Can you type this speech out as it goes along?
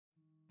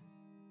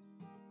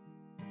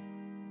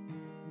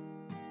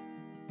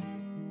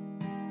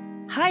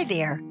Hi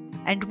there,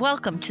 and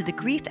welcome to the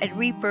Grief and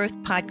Rebirth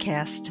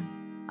podcast.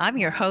 I'm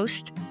your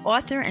host,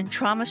 author and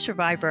trauma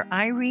survivor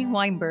Irene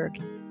Weinberg,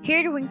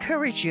 here to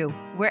encourage you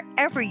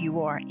wherever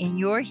you are in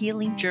your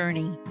healing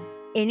journey.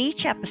 In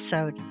each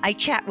episode, I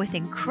chat with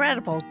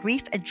incredible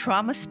grief and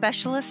trauma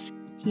specialists,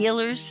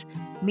 healers,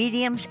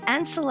 mediums,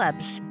 and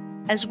celebs,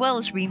 as well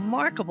as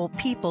remarkable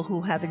people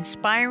who have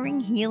inspiring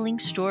healing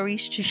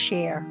stories to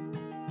share.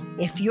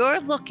 If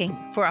you're looking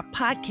for a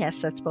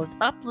podcast that's both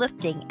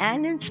uplifting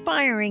and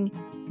inspiring,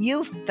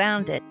 you've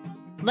found it.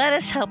 Let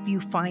us help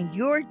you find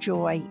your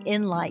joy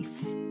in life.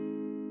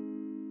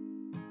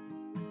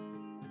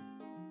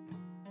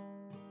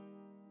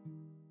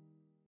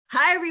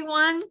 Hi,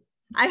 everyone.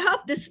 I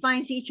hope this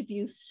finds each of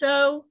you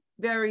so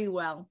very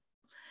well.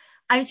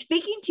 I'm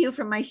speaking to you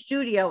from my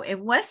studio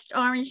in West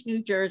Orange,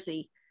 New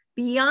Jersey.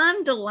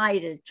 Beyond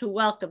delighted to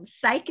welcome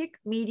psychic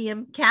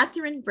medium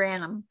Catherine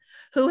Branham,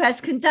 who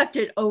has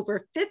conducted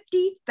over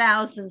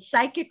 50,000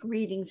 psychic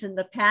readings in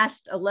the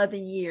past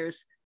 11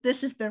 years.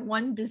 This has been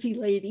one busy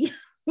lady.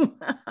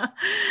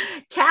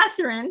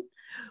 Catherine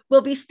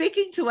will be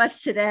speaking to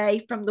us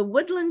today from the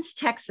Woodlands,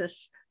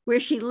 Texas, where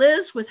she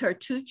lives with her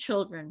two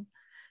children.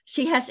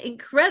 She has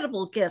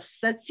incredible gifts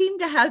that seem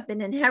to have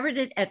been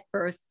inherited at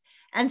birth,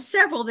 and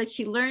several that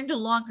she learned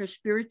along her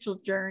spiritual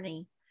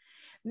journey.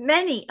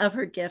 Many of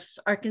her gifts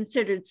are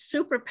considered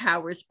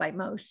superpowers by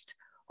most,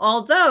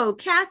 although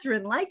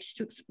Catherine likes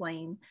to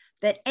explain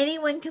that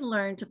anyone can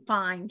learn to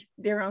find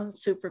their own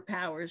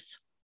superpowers.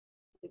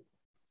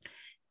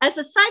 As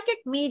a psychic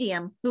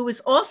medium who is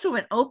also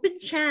an open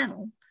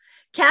channel,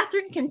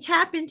 Catherine can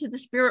tap into the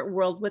spirit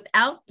world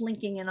without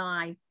blinking an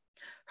eye.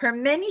 Her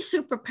many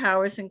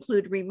superpowers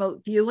include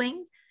remote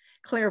viewing,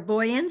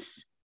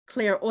 clairvoyance,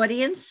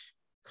 clairaudience,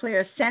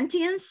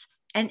 clairsentience,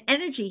 and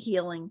energy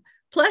healing.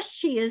 Plus,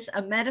 she is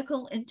a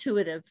medical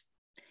intuitive.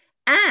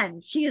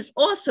 And she is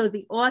also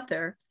the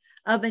author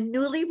of a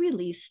newly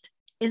released,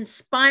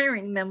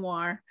 inspiring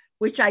memoir,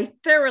 which I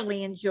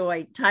thoroughly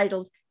enjoyed,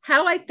 titled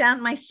How I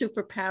Found My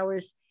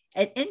Superpowers,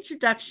 an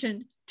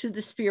Introduction to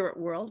the Spirit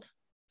World.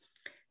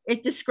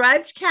 It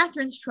describes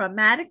Catherine's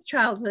traumatic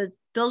childhood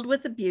filled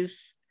with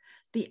abuse,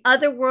 the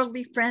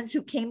otherworldly friends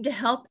who came to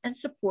help and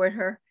support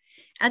her,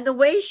 and the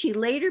way she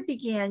later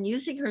began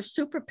using her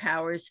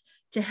superpowers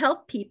to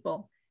help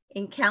people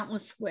in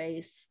countless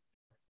ways.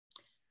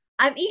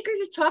 I'm eager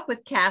to talk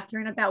with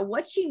Catherine about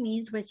what she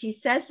means when she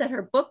says that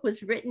her book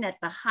was written at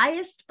the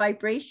highest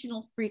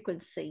vibrational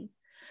frequency,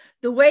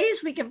 the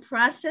ways we can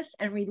process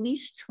and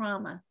release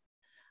trauma,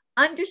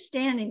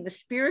 understanding the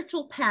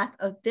spiritual path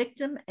of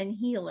victim and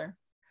healer,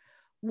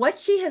 what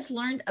she has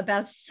learned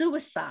about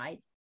suicide,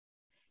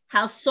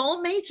 how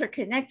soulmates are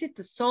connected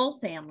to soul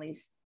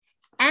families,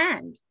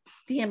 and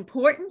the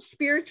important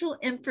spiritual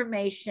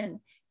information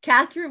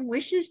Catherine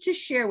wishes to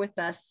share with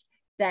us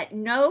that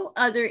no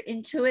other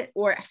intuit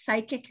or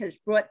psychic has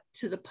brought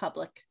to the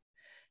public.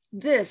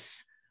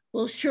 This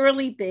will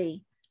surely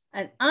be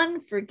an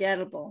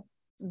unforgettable,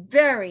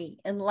 very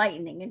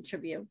enlightening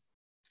interview.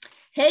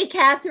 Hey,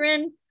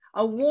 Catherine,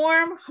 a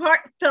warm,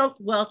 heartfelt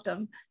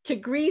welcome to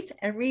Grief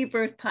and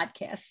Rebirth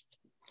podcast.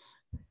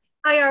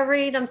 Hi,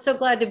 Irene. I'm so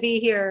glad to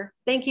be here.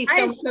 Thank you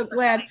so much. I'm so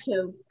glad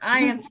too.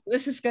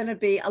 This is going to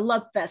be a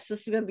love fest. This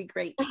is going to be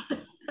great.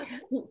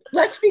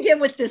 Let's begin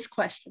with this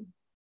question.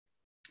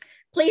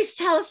 Please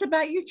tell us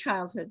about your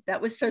childhood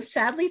that was so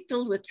sadly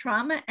filled with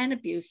trauma and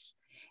abuse,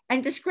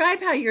 and describe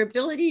how your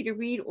ability to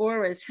read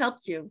auras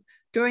helped you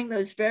during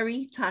those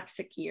very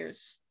toxic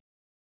years.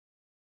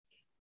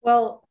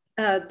 Well,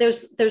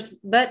 there's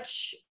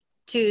much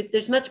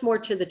more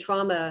to the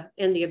trauma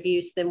and the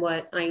abuse than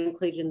what I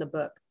included in the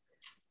book.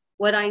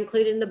 What I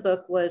included in the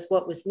book was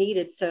what was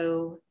needed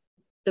so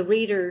the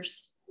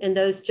readers and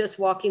those just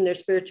walking their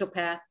spiritual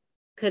path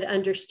could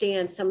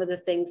understand some of the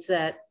things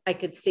that I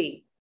could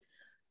see.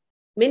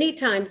 Many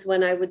times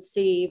when I would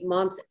see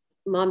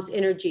mom's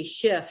energy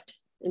shift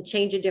and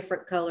change a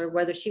different color,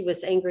 whether she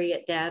was angry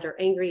at dad or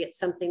angry at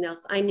something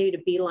else, I knew to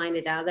beeline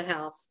it out of the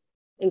house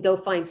and go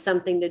find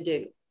something to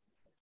do.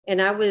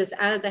 And I was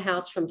out of the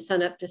house from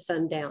sunup to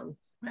sundown.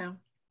 Wow.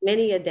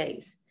 Many a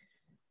days.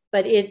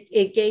 But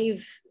it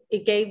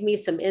gave me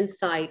some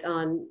insight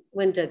on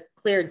when to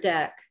clear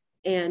deck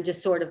and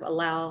just sort of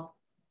allow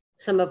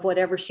some of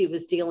whatever she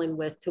was dealing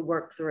with to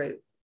work through.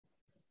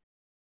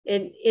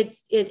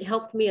 It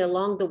helped me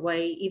along the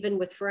way, even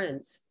with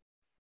friends,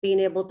 being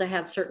able to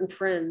have certain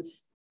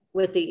friends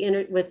with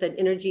an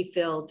energy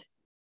field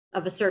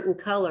of a certain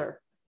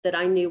color that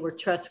I knew were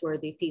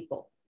trustworthy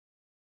people.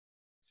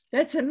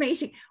 That's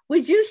amazing.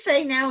 Would you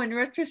say now in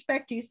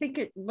retrospect, do you think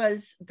it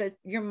was that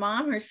your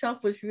mom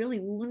herself was really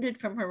wounded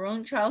from her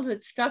own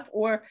childhood stuff,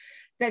 or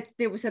that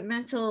there was a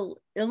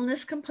mental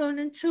illness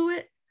component to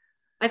it?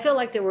 I feel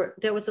like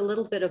there was a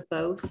little bit of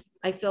both.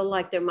 I feel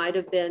like there might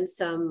have been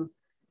some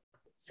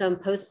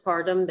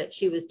postpartum that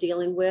she was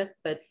dealing with,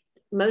 but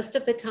most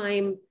of the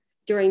time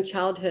during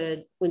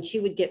childhood, when she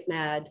would get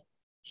mad,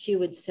 she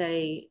would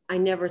say, I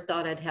never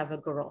thought I'd have a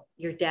girl.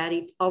 Your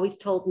daddy always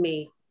told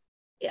me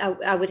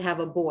I would have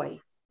a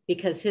boy,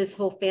 because his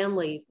whole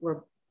family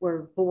were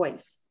were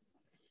boys.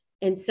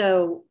 And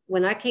so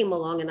when I came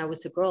along and I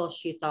was a girl,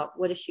 she thought,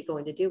 what is she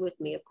going to do with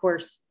me? Of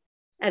course,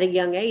 at a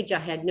young age, I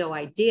had no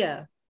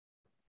idea,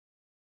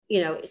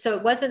 so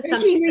it wasn't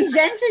something. She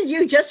resented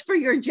you just for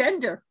your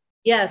gender.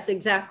 Yes,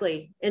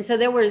 exactly. And so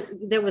there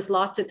was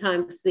lots of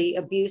times the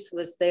abuse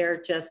was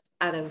there just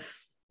out of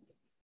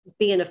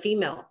being a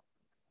female.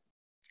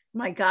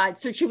 My God.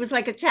 So she was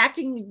like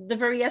attacking the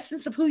very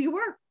essence of who you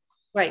were.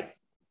 Right.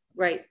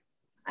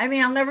 I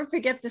mean, I'll never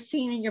forget the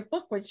scene in your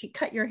book where she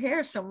cut your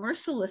hair so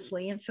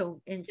mercilessly and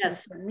so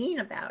Yes. so mean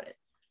about it.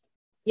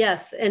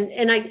 Yes.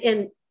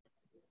 And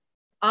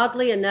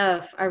oddly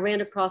enough, I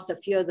ran across a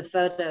few of the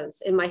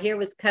photos and my hair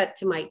was cut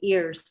to my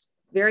ears,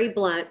 very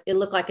blunt. It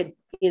looked like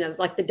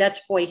like the Dutch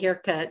boy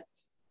haircut.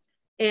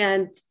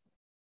 And,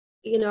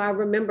 I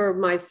remember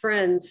my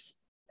friends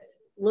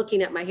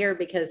looking at my hair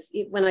because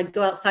when I'd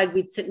go outside,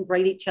 we'd sit and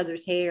braid each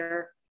other's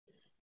hair.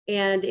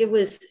 And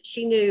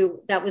she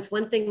knew that was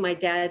one thing my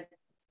dad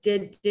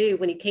did do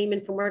when he came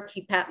in from work.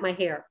 He pat my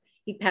hair,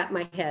 he pat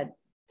my head.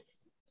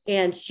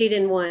 And she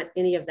didn't want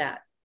any of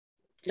that.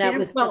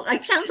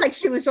 It sounds like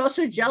she was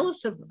also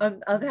jealous of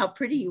how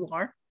pretty you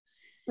are.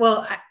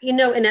 Well,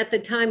 and at the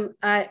time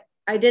I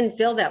didn't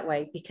feel that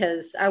way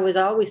because I was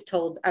always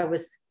told I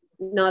was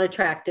not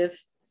attractive.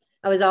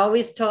 I was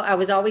always told, I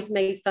was always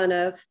made fun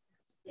of,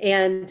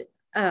 and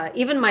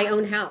even my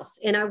own house.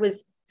 And I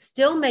was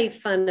still made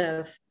fun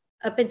of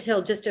up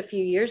until just a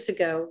few years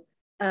ago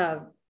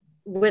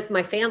with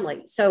my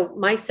family. So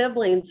my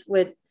siblings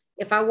would,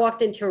 if I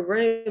walked into a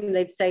room,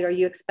 they'd say, "Are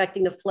you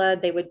expecting a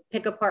flood?" They would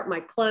pick apart my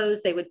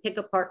clothes. They would pick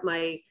apart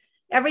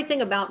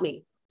everything about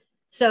me.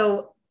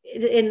 So,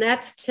 and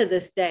that's to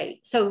this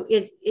day. So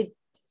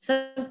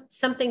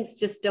some things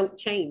just don't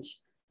change.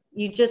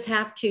 You just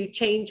have to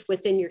change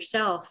within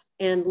yourself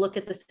and look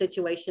at the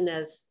situation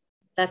as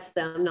that's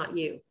them, not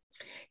you.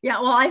 Yeah,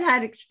 well, I've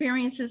had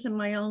experiences in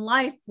my own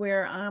life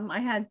where I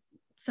had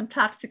some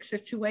toxic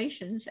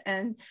situations,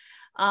 and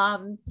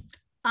I'm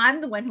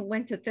the one who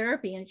went to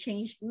therapy and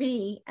changed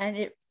me, and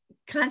it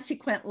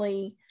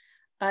consequently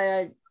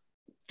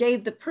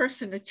gave the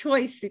person a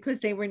choice because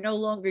they were no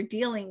longer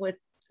dealing with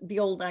the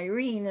old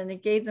Irene, and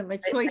it gave them a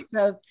choice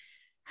of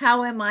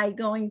how am I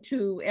going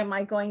to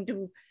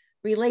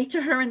relate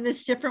to her in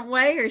this different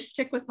way or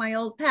stick with my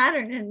old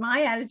pattern? And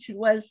my attitude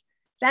was,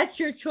 that's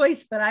your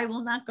choice, but I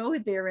will not go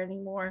there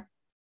anymore.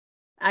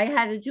 I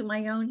had to do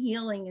my own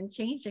healing and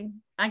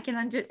changing. I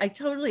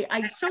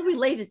so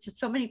related to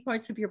so many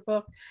parts of your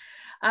book.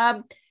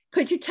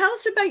 Could you tell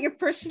us about your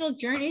personal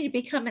journey to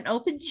become an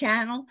open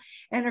channel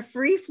and a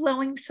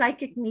free-flowing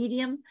psychic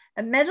medium,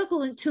 a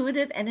medical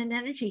intuitive, and an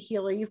energy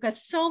healer? You've got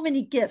so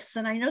many gifts,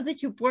 and I know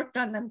that you've worked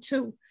on them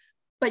too,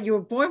 but you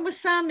were born with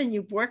some and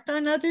you've worked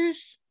on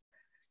others.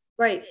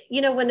 Right.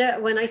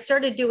 When I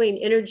started doing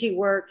energy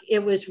work, it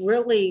was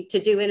really to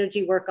do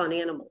energy work on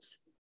animals.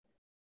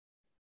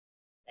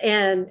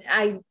 And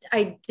I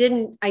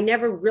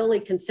never really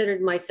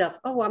considered myself,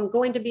 oh, I'm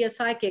going to be a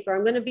psychic or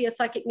I'm going to be a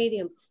psychic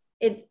medium.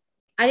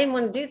 I didn't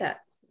want to do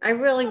that. I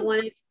really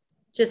wanted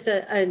just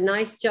a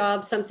nice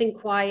job, something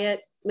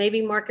quiet,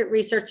 maybe market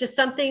research, just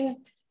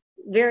something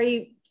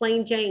very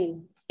plain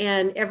Jane.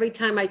 And every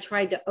time I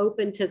tried to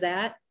open to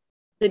that,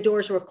 the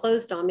doors were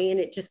closed on me, and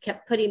it just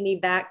kept putting me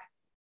back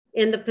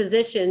in the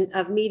position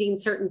of meeting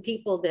certain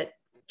people that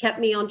kept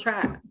me on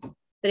track.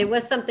 But it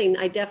was something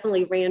I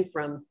definitely ran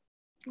from.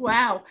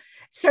 Wow.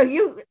 So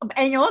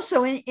and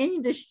also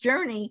in this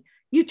journey,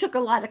 you took a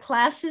lot of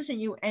classes and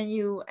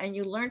you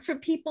learned from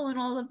people and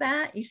all of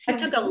that. You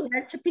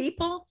led to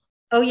people.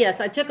 Oh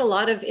yes, I took a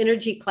lot of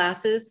energy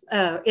classes,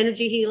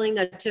 energy healing.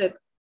 I took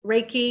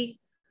Reiki,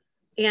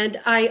 and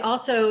I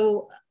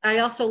also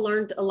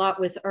learned a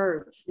lot with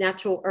herbs,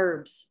 natural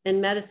herbs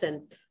and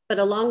medicine. But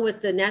along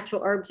with the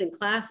natural herbs and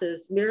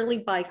classes, merely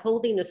by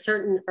holding a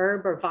certain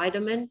herb or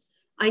vitamin,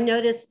 I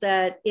noticed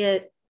that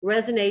it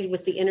resonated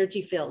with the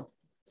energy field.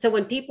 So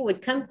when people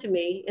would come to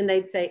me and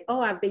they'd say,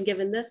 "Oh, I've been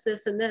given this,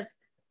 this, and this,"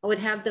 I would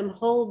have them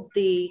hold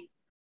the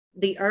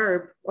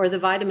herb or the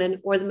vitamin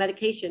or the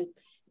medication,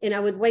 and I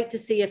would wait to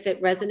see if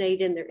it resonated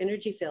in their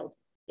energy field.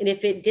 And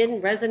if it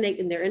didn't resonate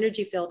in their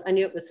energy field, I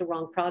knew it was the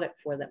wrong product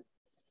for them.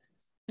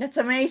 That's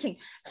amazing.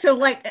 So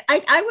like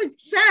I would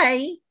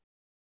say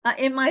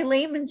in my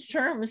layman's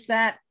terms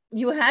that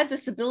you had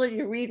this ability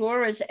to read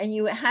auras and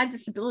you had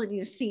this ability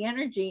to see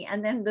energy,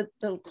 and then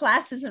the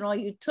classes and all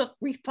you took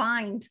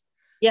refined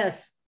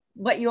yes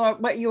what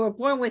you were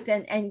born with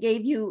and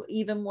gave you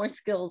even more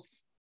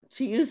skills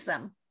to use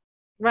them.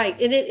 Right.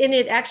 And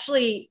it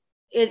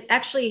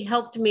actually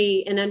helped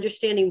me in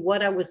understanding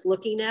what I was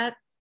looking at,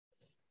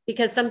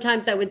 because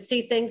sometimes I would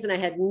see things and I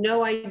had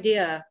no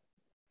idea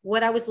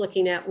what I was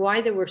looking at, why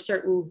there were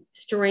certain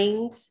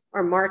strings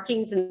or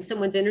markings in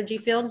someone's energy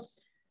field.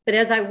 But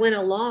as I went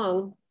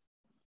along,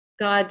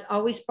 God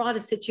always brought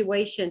a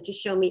situation to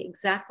show me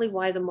exactly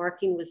why the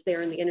marking was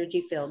there in the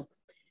energy field.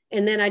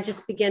 And then I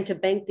just began to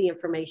bank the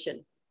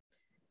information.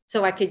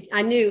 So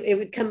I knew it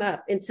would come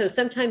up. And so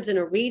sometimes in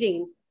a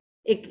reading,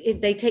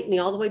 they take me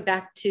all the way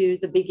back to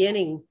the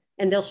beginning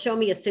and they'll show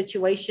me a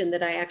situation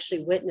that I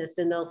actually witnessed,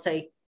 and they'll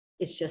say,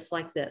 it's just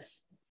like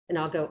this. And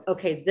I'll go,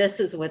 okay, this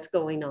is what's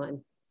going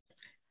on.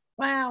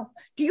 Wow.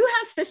 Do you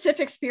have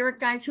specific spirit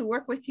guides who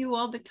work with you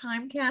all the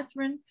time,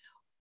 Catherine?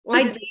 Or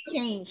I do do. they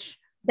change?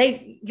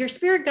 Your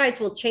spirit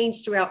guides will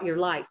change throughout your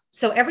life.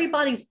 So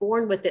everybody's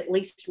born with at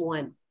least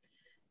one.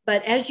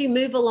 But as you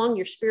move along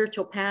your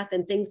spiritual path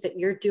and things that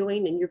you're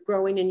doing and you're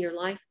growing in your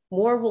life,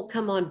 more will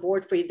come on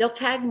board for you. They'll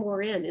tag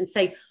more in and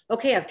say,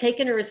 okay, I've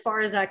taken her as far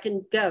as I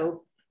can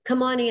go.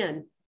 Come on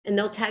in. And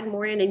they'll tag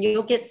more in, and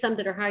you'll get some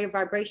that are higher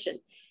vibration.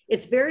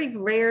 It's very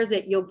rare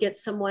that you'll get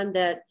someone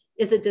that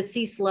is a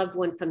deceased loved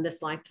one from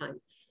this lifetime,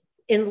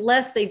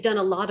 unless they've done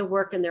a lot of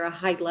work and they're a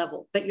high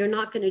level. But you're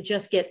not going to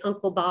just get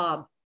Uncle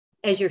Bob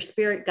as your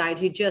spirit guide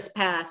who just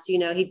passed. You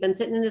know, he'd been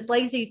sitting in his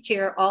lazy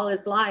chair all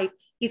his life.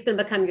 He's going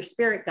to become your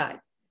spirit guide.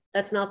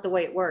 That's not the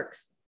way it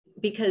works,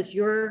 because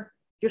your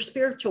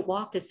spiritual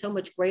walk is so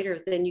much greater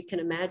than you can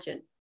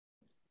imagine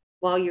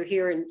while you're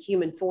here in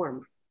human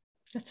form.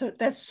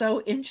 That's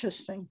so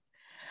interesting.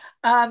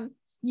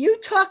 You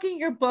talk in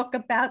your book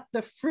about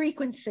the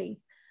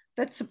frequency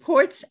that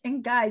supports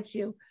and guides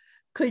you.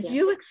 Could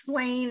you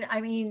explain?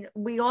 I mean,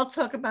 we all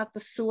talk about the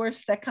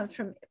source that comes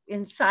from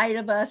inside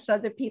of us.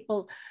 Other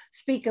people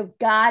speak of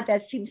God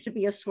that seems to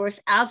be a source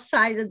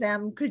outside of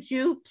them. Could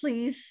you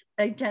please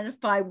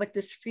identify what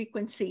this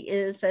frequency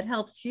is that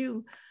helps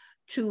you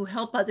to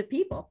help other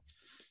people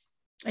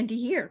and to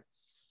hear?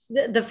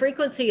 The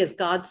frequency is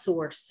God's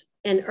source.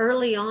 And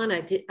early on,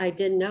 I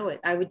didn't know it.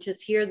 I would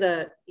just hear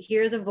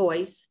the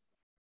voice,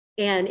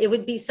 and it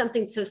would be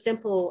something so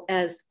simple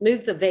as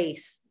move the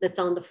vase that's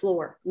on the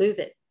floor, move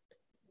it.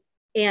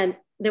 And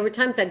there were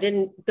times I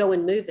didn't go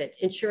and move it.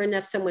 And sure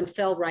enough, someone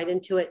fell right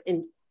into it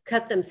and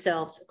cut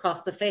themselves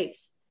across the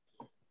face.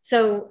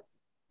 So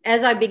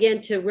as I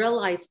began to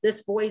realize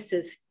this voice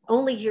is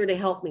only here to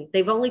help me.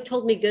 They've only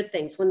told me good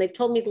things. When they've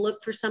told me to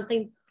look for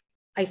something,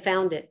 I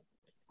found it.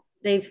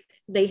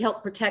 They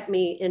help protect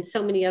me in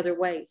so many other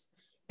ways.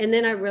 And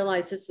then I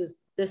realized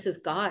this is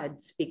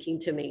God speaking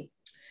to me.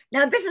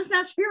 Now, this is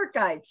not spirit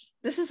guides.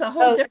 This is a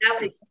whole different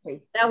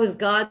frequency. That was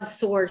God's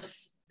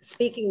source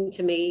speaking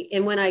to me.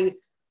 And when I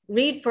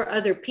read for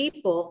other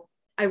people,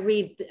 I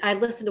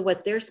listen to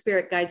what their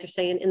spirit guides are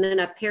saying, and then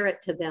I pair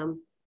it to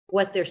them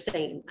what they're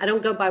saying. I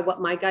don't go by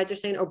what my guides are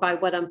saying or by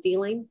what I'm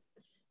feeling,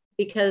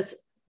 because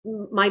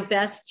my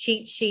best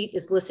cheat sheet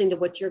is listening to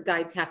what your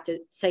guides have to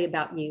say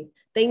about you.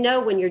 They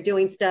know when you're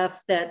doing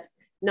stuff that's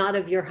not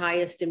of your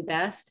highest and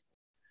best.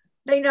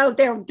 They know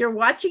they're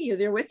watching you.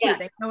 They're with you.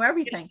 They know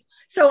everything.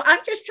 So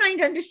I'm just trying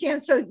to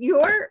understand. So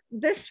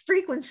this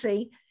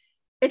frequency,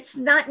 it's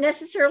not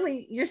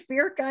necessarily your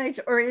spirit guides,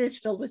 or it is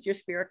filled with your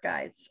spirit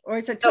guides, or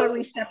it's a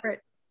totally separate.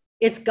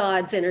 It's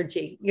God's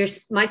energy.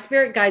 My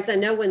spirit guides, I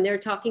know when they're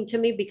talking to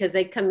me, because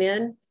they come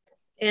in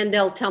and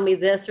they'll tell me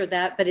this or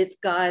that, but it's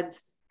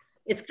God's.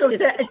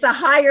 It's a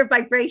higher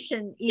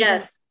vibration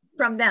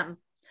from them.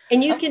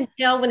 And you can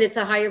tell when it's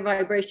a higher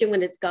vibration,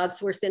 when it's God's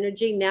source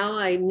energy. Now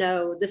I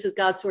know this is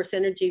God's source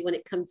energy when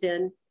it comes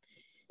in.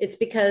 It's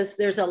because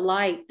there's a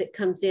light that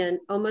comes in,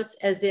 almost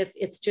as if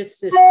it's just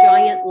this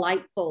giant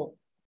light pole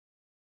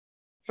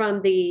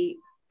from the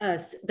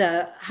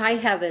high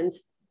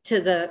heavens to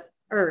the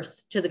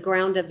earth, to the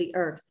ground of the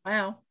earth.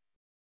 Wow.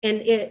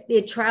 And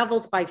it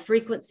travels by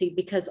frequency,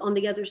 because on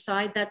the other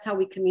side, that's how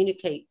we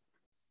communicate.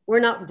 We're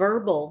not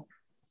verbal.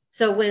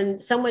 So when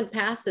someone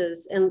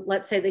passes and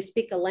let's say they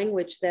speak a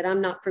language that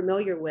I'm not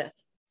familiar with,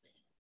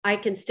 I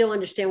can still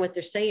understand what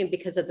they're saying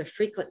because of the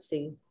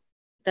frequency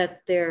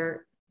that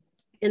they're,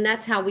 and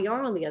that's how we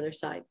are on the other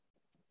side.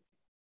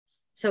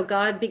 So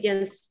God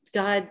begins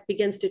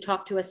to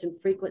talk to us in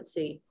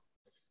frequency.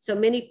 So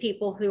many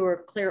people who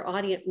are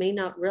clairaudient may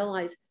not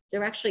realize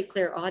they're actually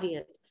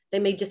clairaudient. They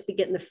may just be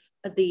getting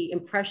the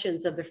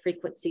impressions of the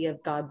frequency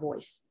of God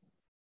voice.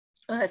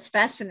 Oh, that's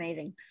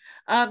fascinating.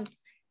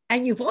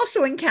 And you've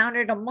also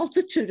encountered a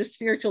multitude of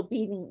spiritual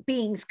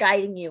beings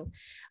guiding you.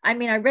 I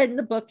mean, I read in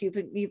the book you've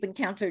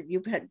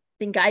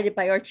been guided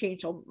by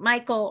Archangel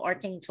Michael,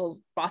 Archangel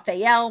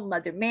Raphael,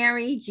 Mother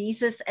Mary,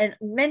 Jesus, and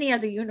many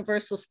other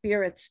universal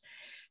spirits.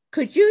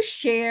 Could you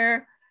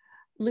share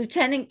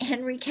Lieutenant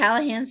Henry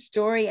Callahan's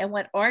story and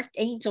what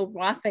Archangel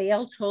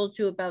Raphael told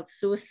you about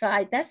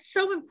suicide? That's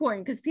so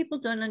important, because people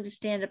don't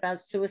understand about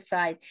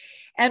suicide.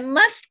 And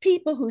must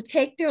people who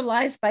take their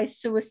lives by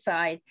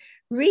suicide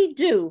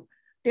redo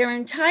their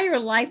entire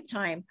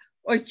lifetime,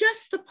 or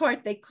just the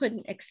part they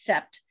couldn't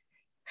accept?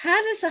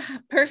 How does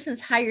a person's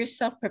higher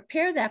self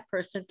prepare that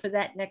person for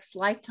that next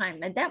lifetime?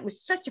 And that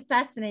was such a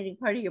fascinating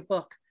part of your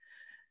book.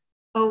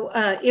 Oh,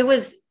 it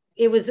was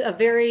a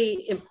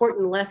very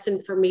important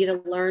lesson for me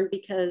to learn,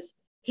 because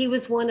he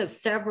was one of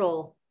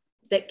several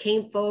that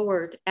came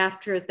forward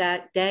after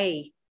that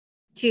day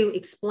to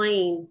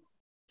explain,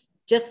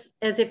 just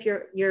as if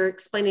you're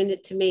explaining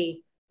it to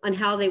me, on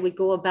how they would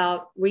go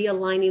about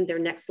realigning their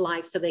next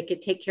life so they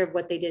could take care of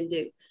what they didn't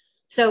do.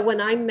 So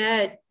when I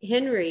met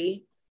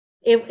Henry,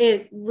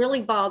 it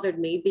really bothered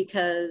me,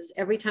 because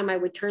every time I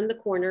would turn the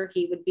corner,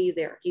 he would be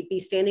there. He'd be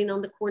standing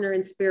on the corner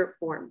in spirit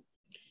form.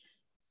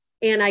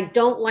 And I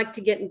don't like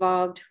to get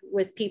involved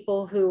with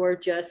people who are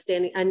just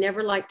standing. I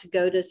never like to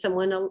go to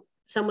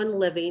someone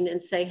living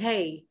and say,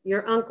 hey,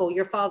 your uncle,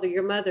 your father,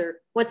 your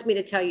mother wants me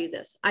to tell you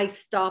this. I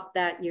stopped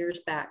that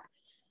years back,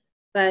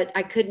 but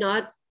I could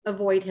not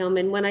avoid him.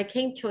 And when I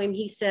came to him,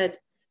 he said,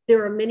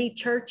 there are many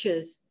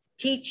churches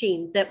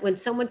teaching that when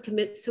someone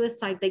commits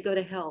suicide, they go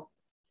to hell.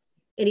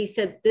 And he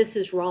said, this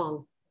is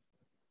wrong.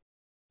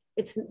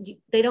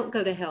 They don't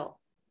go to hell.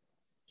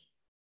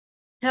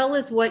 Hell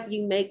is what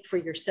you make for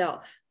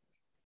yourself.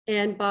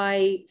 And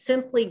by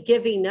simply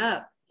giving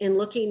up and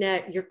looking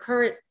at your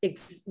current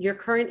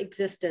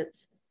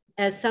existence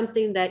as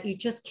something that you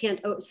just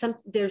can't,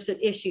 there's an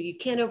issue you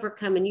can't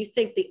overcome, and you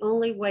think the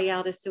only way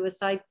out is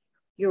suicide,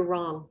 you're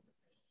wrong.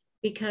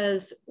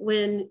 Because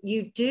when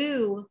you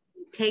do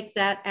take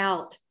that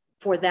out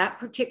for that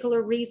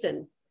particular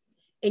reason,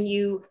 and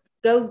you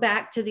go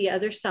back to the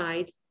other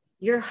side,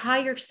 your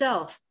higher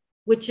self,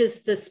 which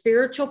is the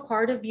spiritual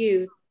part of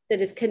you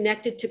that is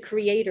connected to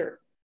Creator,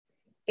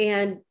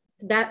 and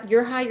that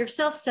your higher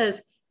self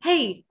says,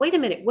 hey, wait a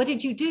minute, what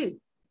did you do?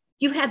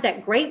 You had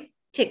that great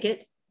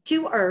ticket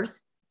to Earth.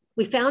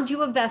 We found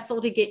you a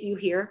vessel to get you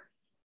here.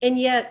 And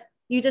yet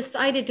you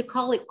decided to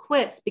call it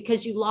quits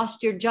because you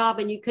lost your job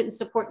and you couldn't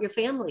support your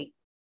family.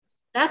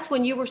 That's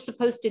when you were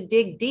supposed to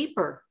dig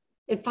deeper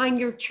and find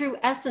your true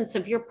essence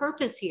of your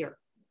purpose here.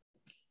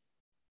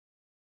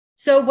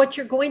 So what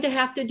you're going to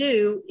have to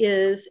do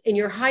is, and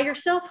your higher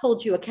self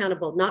holds you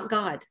accountable, not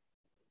God.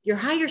 Your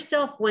higher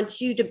self wants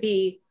you to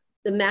be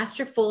the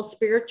masterful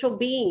spiritual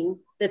being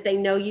that they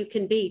know you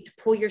can be, to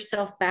pull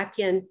yourself back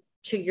in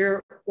to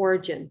your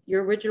origin,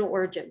 your original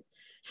origin.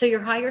 So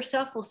your higher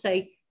self will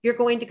say, you're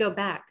going to go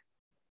back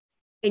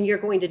and you're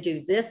going to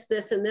do this,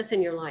 this, and this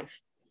in your life.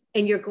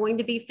 And you're going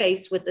to be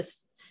faced with a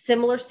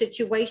similar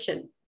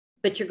situation,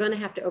 but you're going to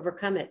have to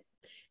overcome it.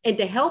 And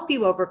to help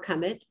you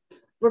overcome it,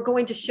 we're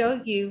going to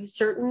show you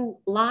certain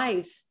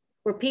lives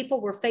where people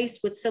were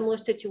faced with similar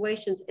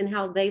situations and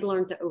how they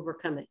learned to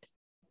overcome it.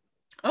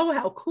 Oh,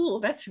 how cool.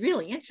 That's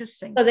really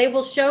interesting. So they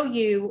will show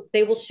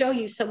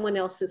you someone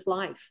else's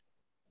life,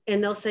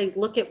 and they'll say,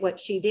 look at what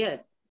she did.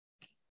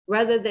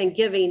 Rather than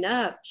giving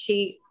up,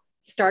 she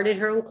started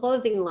her own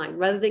clothing line.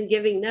 Rather than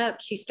giving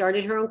up, she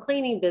started her own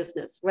cleaning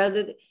business.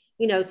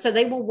 So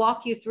they will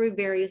walk you through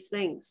various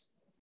things.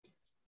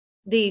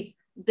 The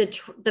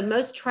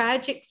most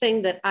tragic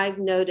thing that I've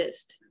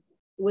noticed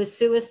with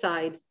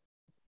suicide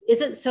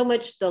isn't so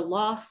much the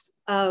loss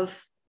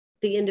of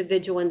the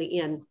individual in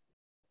the end.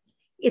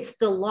 It's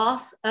the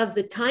loss of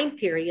the time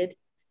period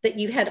that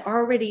you had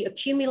already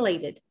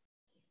accumulated.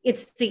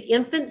 It's the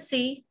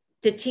infancy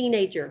to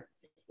teenager.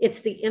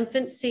 It's the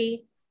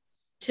infancy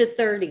to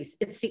 30s.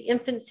 It's the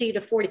infancy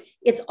to 40.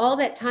 It's all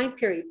that time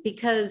period,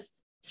 because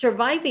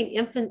surviving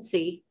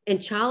infancy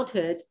and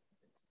childhood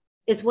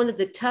is one of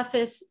the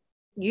toughest,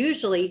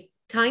 usually,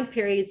 time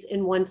periods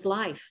in one's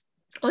life.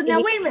 Oh,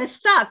 now wait a minute,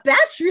 stop.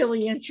 That's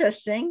really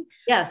interesting.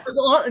 Yes.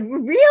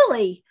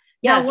 Really?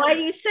 Yes. Now, why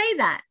do you say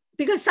that?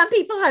 Because some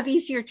people have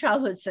easier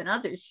childhoods than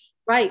others.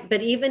 Right.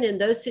 But even in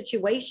those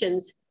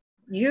situations,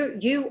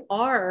 you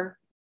are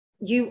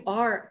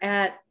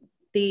at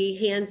the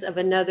hands of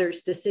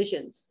another's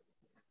decisions.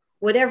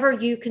 Whatever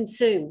you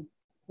consume,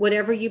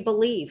 whatever you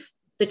believe,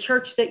 the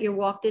church that you're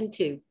walked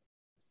into,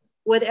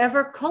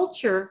 whatever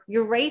culture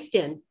you're raised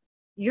in,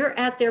 you're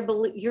at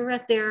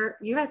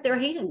their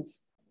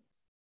hands.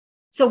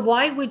 So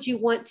why would you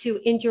want to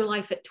end your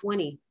life at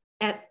 20,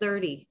 at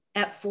 30,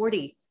 at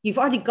 40? You've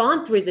already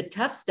gone through the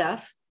tough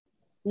stuff.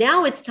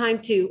 Now it's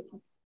time to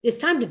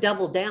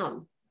double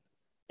down.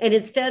 And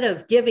instead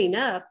of giving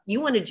up, you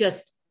want to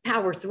just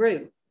power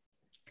through.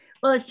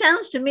 Well, it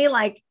sounds to me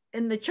like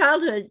in the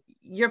childhood,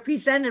 you're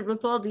presented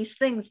with all these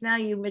things. Now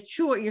you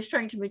mature, you're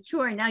starting to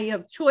mature, and now you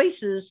have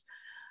choices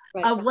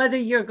of whether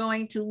you're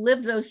going to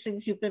live those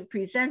things you've been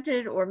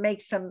presented or make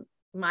some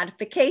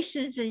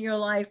modifications in your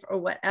life or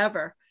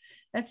whatever.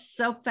 That's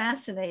so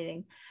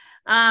fascinating.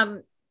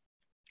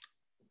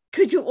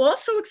 Could you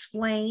also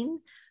explain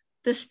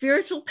the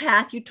spiritual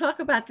path? You talk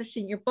about this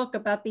in your book,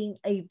 about being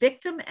a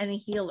victim and a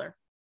healer.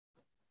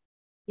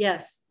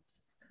 Yes.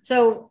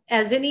 So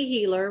as any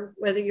healer,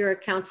 whether you're a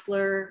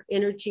counselor,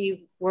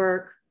 energy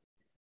work,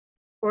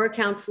 or a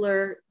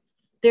counselor,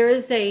 there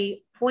is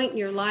a point in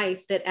your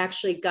life that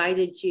actually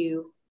guided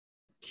you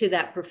to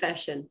that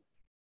profession.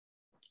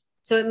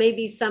 So it may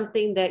be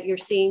something that you're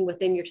seeing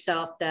within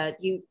yourself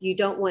that you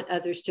don't want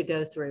others to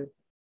go through.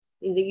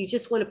 And that you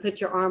just want to put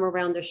your arm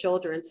around their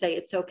shoulder and say,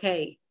 it's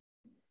okay,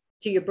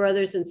 to your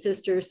brothers and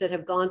sisters that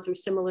have gone through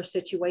similar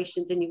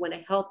situations, and you want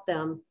to help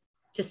them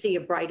to see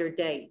a brighter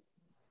day.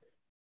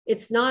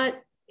 It's not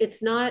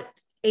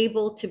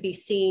able to be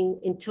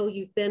seen until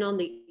you've been on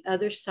the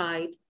other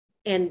side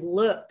and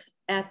looked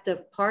at the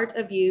part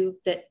of you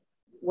that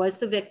was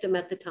the victim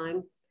at the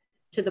time,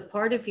 to the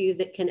part of you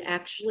that can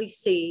actually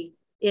see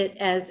it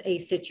as a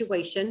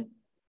situation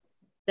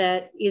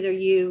that either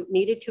you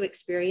needed to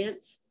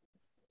experience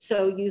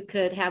so you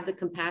could have the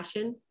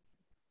compassion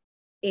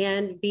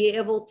and be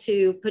able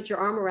to put your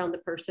arm around the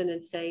person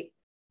and say,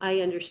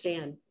 I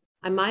understand.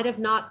 I might have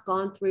not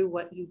gone through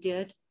what you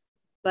did,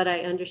 but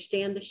I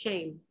understand the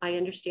shame. I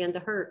understand the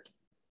hurt.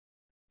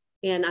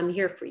 And I'm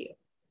here for you.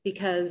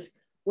 Because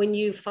when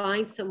you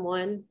find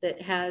someone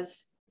that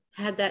has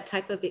had that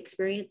type of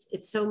experience,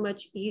 it's so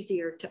much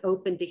easier to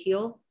open to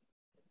heal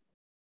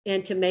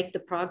and to make the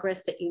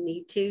progress that you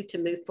need to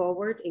move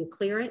forward and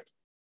clear it,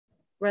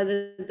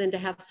 rather than to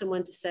have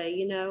someone to say,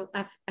 you know,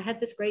 I had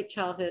this great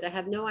childhood. I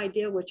have no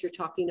idea what you're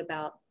talking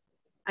about.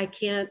 I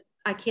can't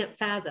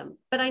fathom,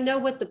 but I know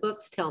what the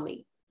books tell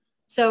me.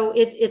 So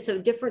it's a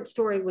different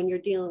story when you're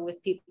dealing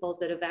with people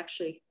that have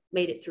actually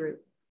made it through.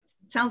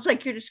 Sounds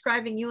like you're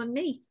describing you and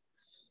me.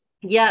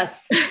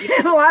 Yes.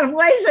 In a lot of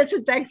ways, that's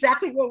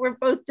exactly what we're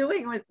both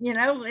doing with,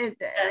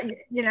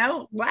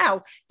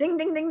 wow. Ding,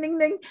 ding, ding, ding,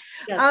 ding.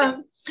 Yes.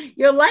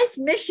 Your life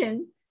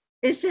mission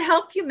is to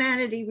help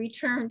humanity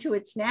return to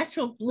its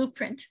natural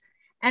blueprint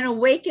and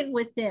awaken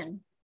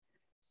within.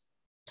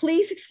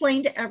 Please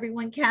explain to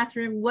everyone,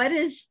 Catherine, what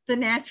is the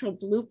natural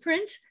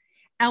blueprint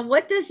and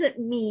what does it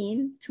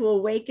mean to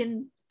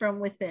awaken from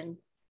within?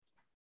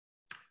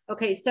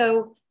 Okay,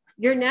 so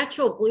your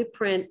natural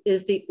blueprint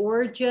is the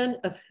origin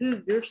of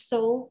who your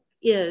soul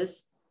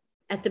is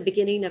at the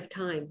beginning of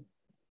time.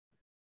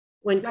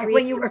 When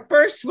you were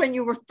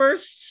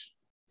first.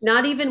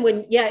 Not even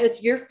when,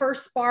 it's your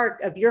first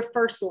spark of your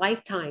first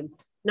lifetime,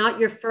 not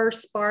your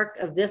first spark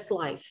of this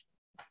life.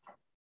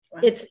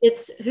 Wow.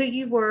 It's who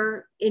you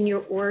were in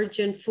your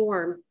origin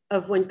form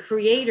of when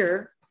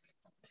Creator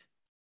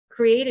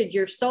created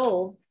your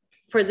soul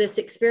for this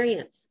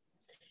experience.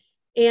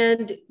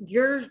 And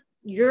your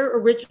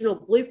original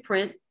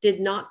blueprint did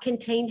not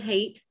contain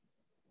hate.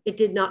 It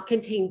did not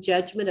contain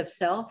judgment of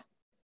self.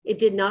 It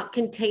did not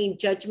contain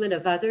judgment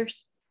of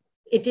others.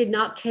 It did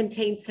not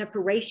contain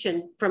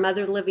separation from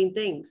other living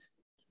things.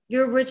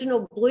 Your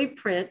original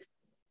blueprint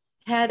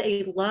had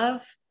a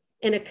love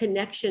and a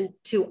connection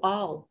to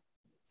all.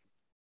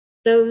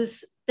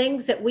 Those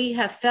things that we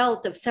have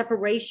felt of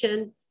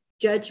separation,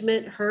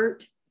 judgment,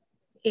 hurt,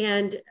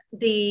 and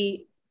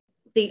the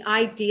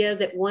idea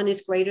that one is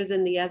greater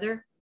than the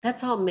other,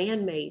 that's all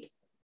man-made.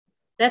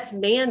 That's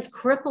man's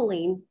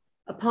crippling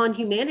upon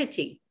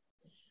humanity.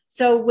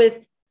 So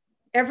with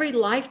every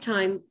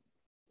lifetime,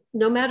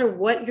 no matter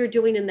what you're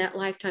doing in that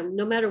lifetime,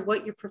 no matter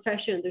what your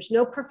profession, there's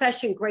no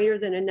profession greater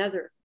than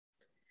another.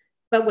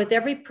 But with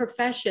every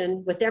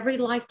profession, with every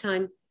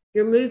lifetime,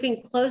 you're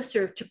moving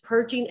closer to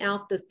purging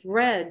out the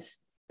threads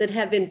that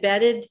have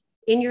embedded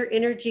in your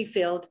energy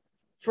field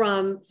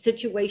from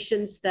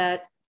situations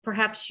that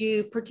perhaps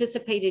you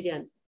participated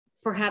in,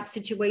 perhaps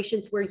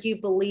situations where you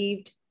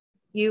believed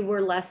you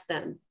were less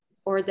than,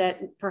 or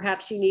that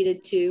perhaps you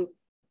needed to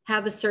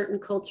have a certain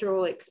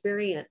cultural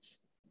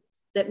experience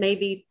that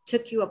maybe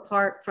took you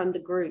apart from the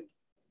group.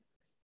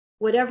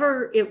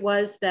 Whatever it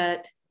was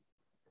that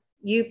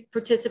you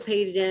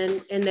participated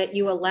in and that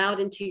you allowed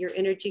into your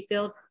energy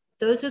field,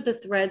 those are the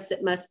threads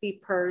that must be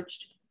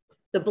purged,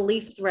 the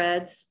belief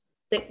threads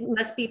that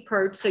must be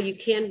purged so you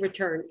can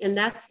return. And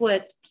that's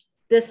what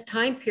this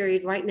time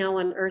period right now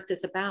on Earth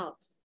is about.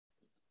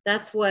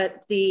 That's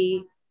what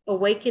the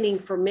awakening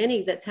for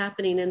many that's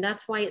happening. And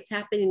that's why it's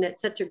happening at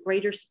such a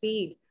greater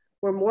speed,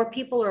 where more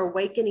people are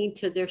awakening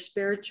to their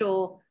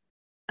spiritual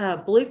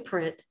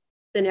blueprint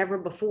than ever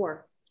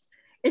before.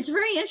 It's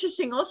very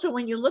interesting also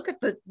when you look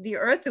at the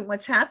Earth and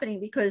what's happening,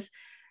 because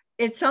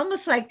it's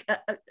almost like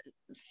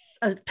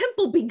a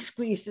pimple being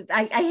squeezed.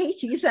 I hate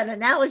to use that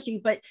analogy,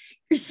 but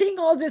you're seeing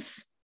all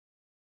this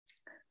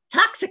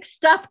toxic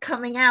stuff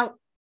coming out.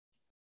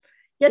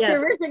 Yet yes.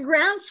 There is a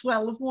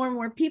groundswell of more and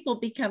more people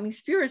becoming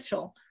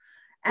spiritual.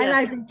 And yes.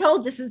 I've been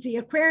told this is the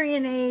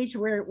Aquarian age,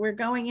 where we're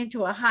going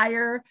into a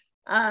higher,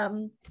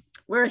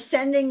 we're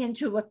ascending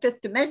into a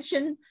fifth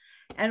dimension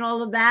and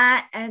all of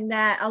that. And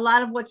that a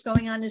lot of what's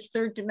going on is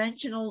third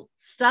dimensional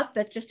stuff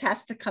that just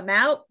has to come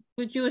out.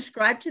 Would you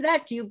ascribe to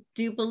that? Do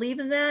you believe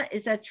in that?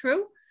 Is that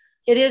true?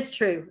 It is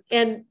true.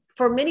 And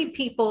for many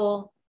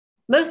people,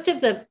 most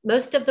of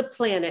the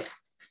planet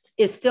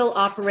is still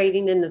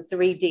operating in the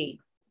 3D.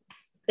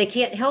 They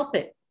can't help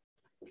it.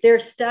 They're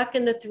stuck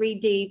in the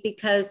 3D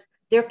because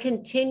they're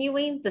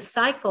continuing the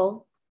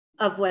cycle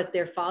of what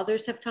their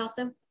fathers have taught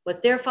them,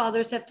 what their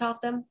fathers have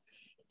taught them,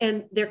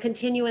 and they're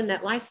continuing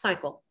that life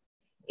cycle.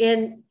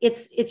 And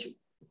it's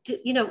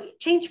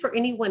change for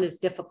anyone is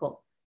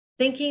difficult.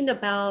 Thinking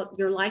about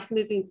your life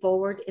moving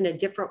forward in a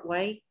different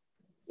way,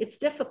 it's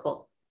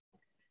difficult.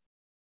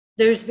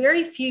 There's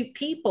very few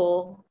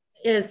people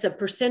as a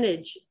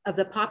percentage of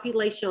the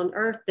population on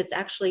Earth that's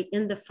actually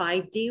in the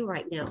 5D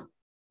right now.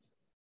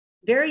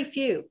 Very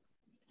few.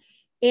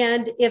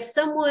 And if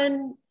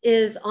someone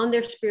is on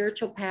their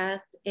spiritual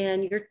path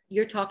and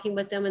you're talking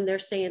with them and they're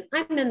saying,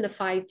 I'm in the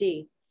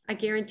 5D, I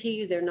guarantee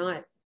you they're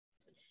not.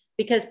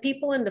 Because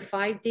people in the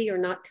 5D are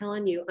not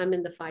telling you I'm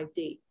in the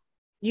 5D.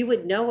 You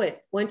would know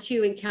it once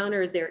you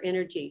encounter their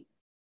energy,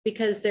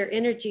 because their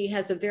energy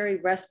has a very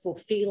restful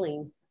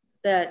feeling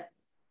that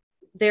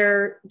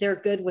they're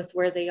good with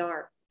where they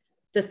are.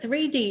 The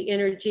 3D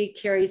energy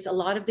carries a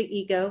lot of the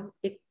ego.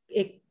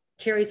 It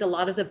carries a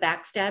lot of the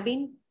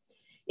backstabbing.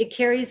 it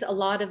carries a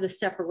lot of the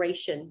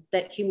separation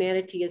that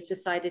humanity has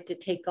decided to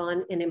take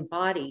on and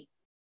embody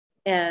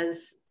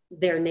as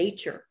their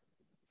nature,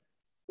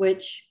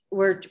 which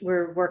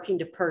we're working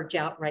to purge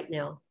out right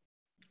now.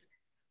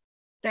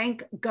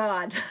 Thank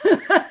God.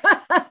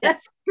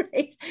 That's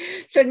great.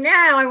 So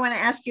now I want to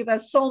ask you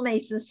about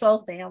soulmates and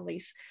soul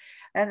families.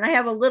 And I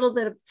have a little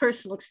bit of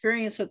personal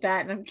experience with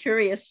that, and I'm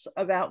curious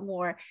about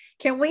more.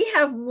 Can we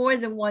have more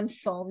than one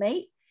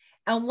soulmate?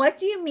 And what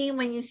do you mean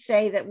when you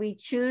say that we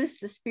choose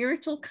the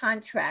spiritual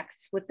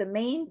contracts with the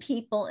main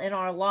people in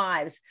our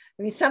lives?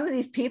 I mean, some of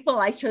these people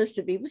I chose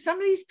to be with some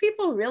of these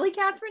people, really,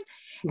 Catherine?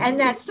 And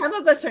that some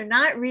of us are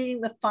not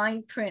reading the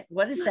fine print.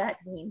 What does that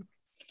mean?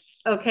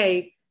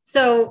 Okay.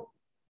 So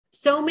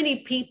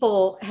many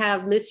people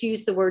have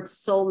misused the word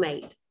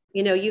soulmate.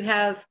 You know, you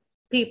have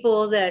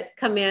people that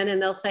come in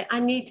and they'll say,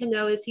 I need to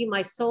know, is he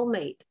my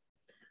soulmate?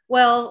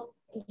 Well,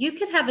 you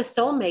could have a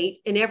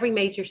soulmate in every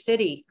major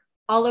city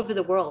all over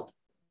the world.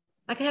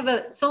 I could have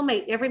a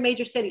soulmate in every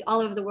major city all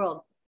over the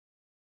world.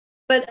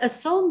 But a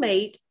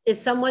soulmate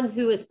is someone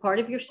who is part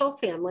of your soul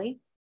family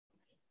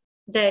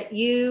that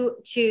you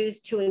choose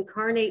to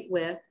incarnate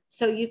with,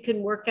 so you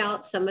can work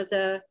out some of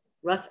the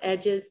rough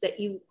edges that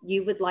you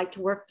would like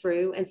to work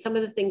through and some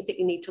of the things that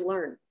you need to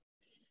learn.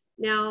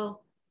 Now,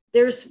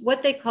 there's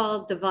what they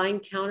call divine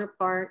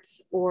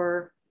counterparts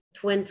or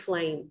twin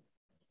flame.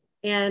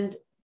 And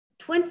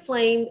twin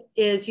flame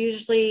is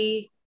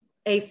usually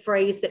a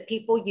phrase that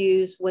people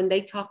use when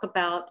they talk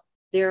about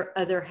their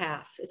other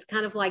half. It's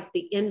kind of like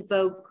the in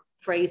vogue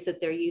phrase that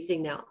they're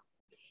using now.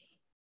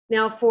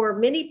 Now, for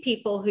many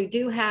people who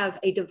do have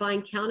a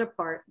divine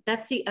counterpart,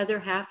 that's the other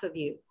half of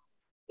you.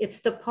 It's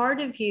the part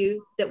of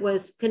you that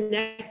was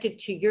connected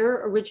to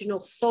your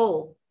original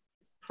soul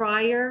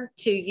prior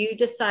to you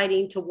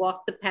deciding to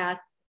walk the path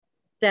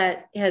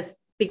that has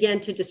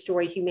begun to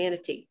destroy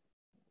humanity.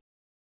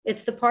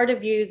 It's the part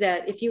of you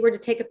that if you were to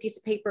take a piece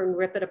of paper and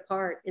rip it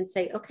apart and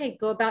say, okay,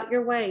 go about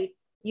your way,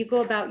 you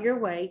go about your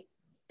way,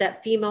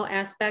 that female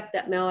aspect,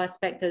 that male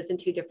aspect goes in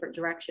two different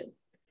directions.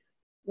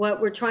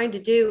 What we're trying to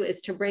do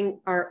is to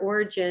bring our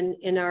origin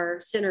and our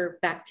center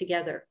back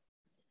together.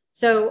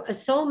 So a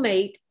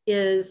soulmate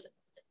is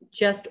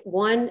just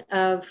one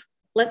of,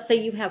 let's say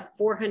you have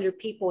 400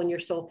 people in your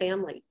soul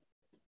family.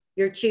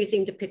 You're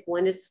choosing to pick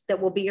one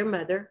that will be your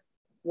mother,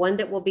 one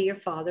that will be your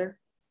father,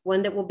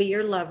 one that will be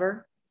your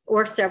lover,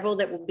 or several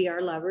that will be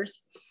our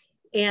lovers,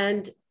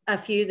 and a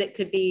few that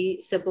could be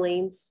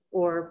siblings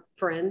or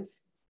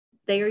friends.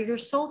 They are your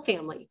soul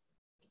family.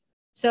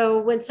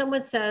 So when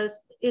someone says,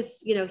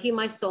 is, you know, he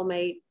my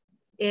soulmate,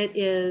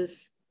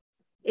 it's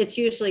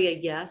usually a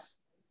yes.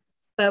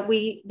 But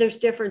there's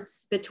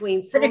difference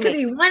between soulmates. But it could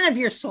be one of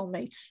your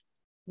soulmates.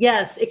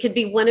 Yes, it could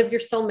be one of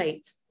your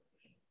soulmates.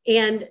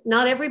 And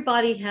not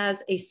everybody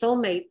has a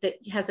soulmate that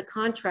has a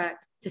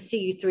contract to see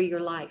you through your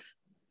life.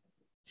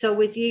 So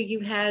with you, you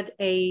had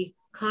a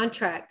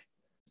contract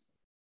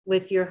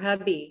with your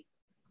hubby.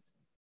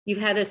 You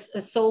had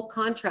a soul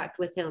contract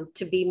with him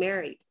to be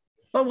married.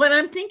 But what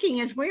I'm thinking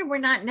is we were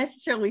not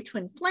necessarily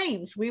twin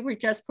flames. We were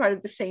just part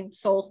of the same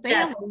soul family.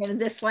 Yes. And in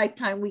this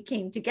lifetime, we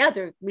came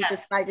together. We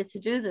decided to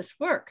do this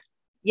work.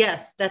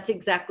 Yes, that's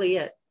exactly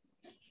it.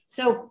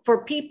 So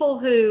for people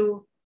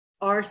who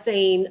are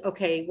saying,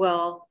 okay,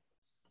 well,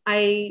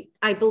 I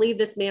believe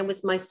this man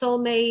was my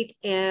soulmate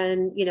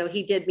and, you know,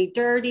 he did me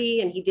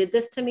dirty and he did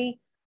this to me.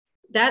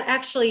 That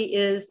actually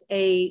is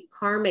a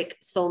karmic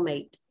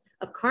soulmate.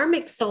 A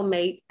karmic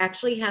soulmate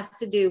actually has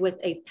to do with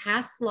a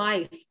past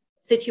life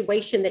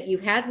situation that you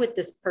had with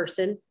this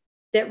person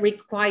that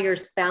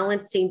requires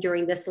balancing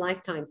during this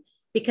lifetime,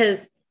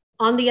 because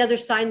on the other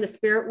side in the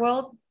spirit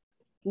world,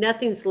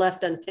 nothing's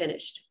left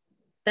unfinished.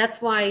 That's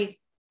why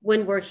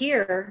when we're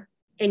here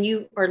and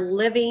you are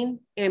living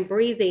and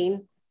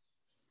breathing,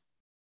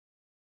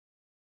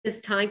 it's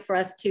time for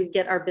us to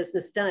get our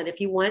business done.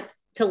 If you want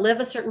to live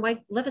a certain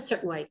way, live a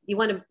certain way. You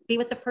want to be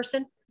with a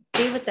person,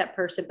 be with that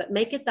person, but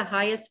make it the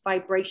highest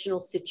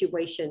vibrational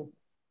situation.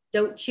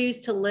 Don't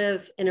choose to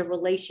live in a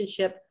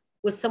relationship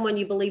with someone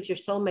you believe is your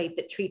soulmate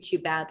that treats you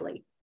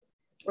badly,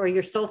 or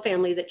your soul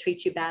family that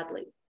treats you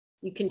badly.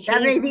 You can change.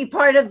 That may be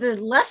part of the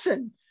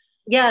lesson.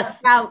 Yes.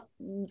 About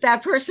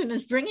that person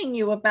is bringing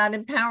you about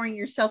empowering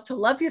yourself to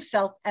love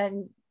yourself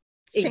and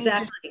change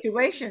the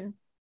situation.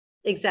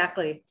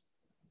 Exactly.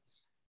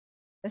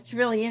 That's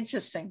really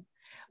interesting.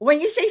 When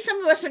you say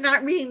some of us are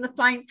not reading the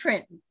fine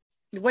print,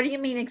 what do you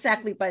mean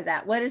exactly by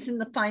that? What is in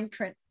the fine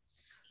print?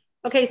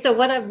 Okay, so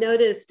what I've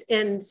noticed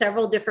in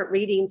several different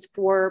readings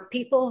for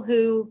people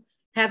who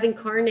have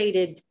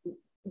incarnated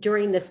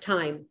during this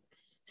time.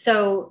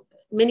 So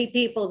many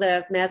people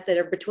that I've met that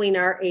are between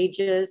our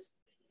ages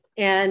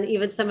and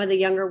even some of the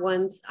younger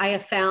ones, I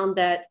have found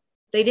that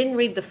they didn't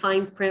read the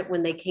fine print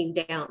when they came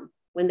down,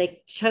 when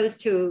they chose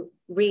to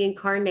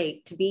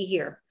reincarnate to be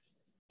here.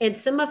 And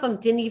some of them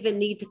didn't even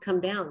need to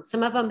come down.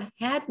 Some of them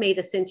had made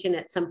ascension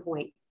at some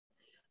point,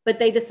 but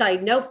they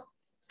decide, nope,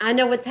 I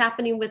know what's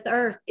happening with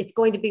Earth. It's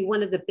going to be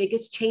one of the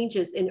biggest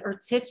changes in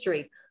Earth's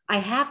history. I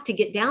have to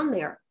get down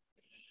there.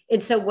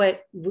 And so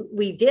what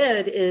we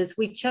did is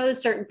we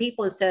chose certain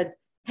people and said,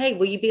 hey,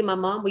 will you be my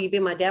mom? Will you be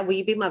my dad? Will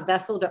you be my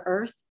vessel to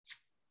earth?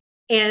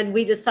 And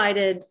we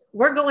decided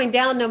we're going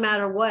down no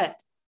matter what.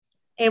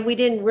 And we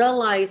didn't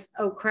realize,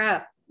 oh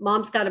crap,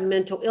 mom's got a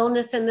mental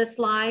illness in this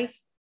life,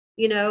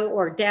 you know,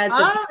 or dad's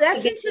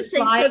that's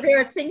interesting. So there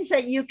are things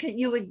that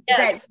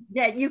yes.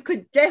 that you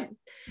could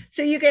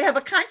so you could have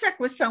a contract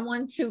with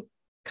someone to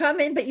come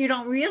in, but you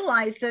don't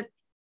realize that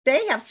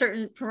they have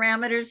certain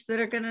parameters that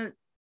are going to.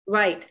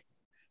 Right.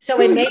 So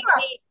it may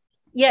be,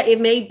 yeah, it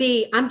may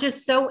be. I'm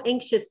just so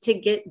anxious to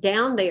get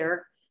down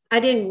there. I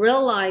didn't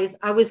realize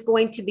I was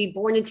going to be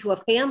born into a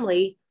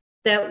family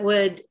that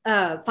would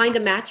find a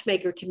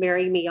matchmaker to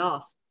marry me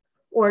off,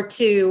 or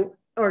to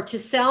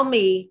sell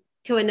me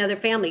to another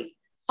family.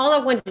 All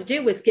I wanted to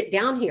do was get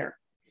down here.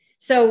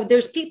 So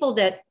there's people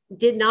that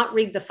did not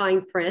read the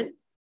fine print,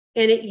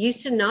 and it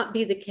used to not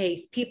be the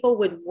case. People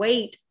would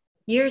wait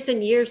years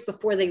and years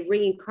before they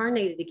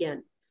reincarnated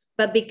again.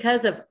 But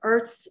because of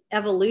Earth's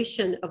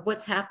evolution of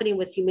what's happening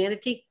with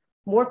humanity,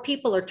 more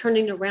people are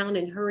turning around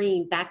and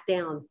hurrying back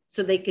down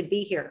so they could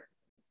be here.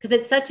 Because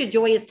it's such a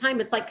joyous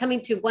time. It's like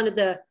coming to one of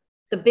the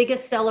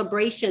biggest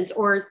celebrations,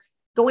 or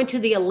going to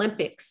the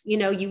Olympics. You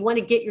know, you want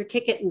to get your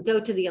ticket and go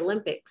to the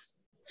Olympics.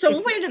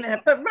 So wait a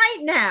minute, but right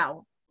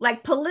now,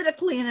 like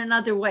politically and in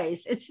other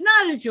ways, it's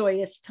not a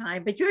joyous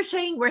time, but you're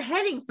saying we're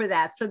heading for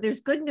that. So there's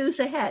good news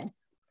ahead.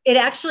 It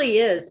actually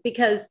is,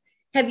 because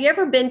have you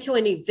ever been to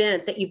an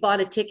event that you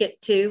bought a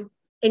ticket to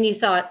and you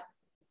thought,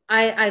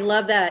 I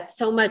love that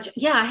so much.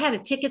 Yeah, I had a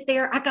ticket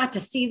there. I got to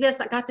see this.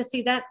 I got to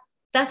see that.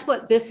 That's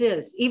what this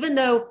is. Even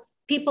though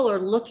people are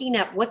looking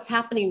at what's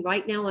happening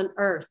right now on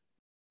Earth,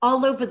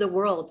 all over the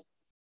world,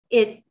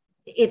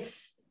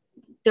 it's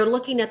they're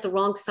looking at the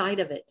wrong side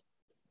of it,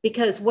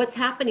 because what's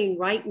happening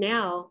right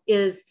now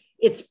is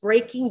it's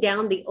breaking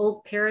down the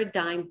old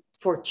paradigm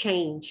for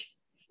change.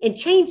 And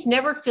change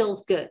never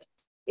feels good.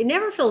 It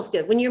never feels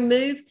good. When you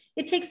move,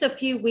 it takes a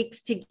few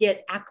weeks to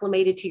get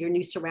acclimated to your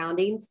new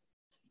surroundings.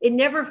 It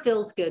never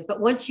feels good.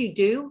 But once you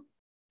do,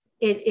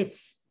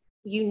 it's,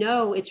 you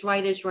know, it's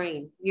right as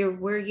rain. You're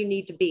where you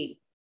need to be.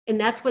 And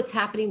that's what's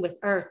happening with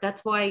Earth.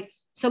 That's why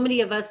so many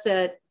of us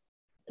that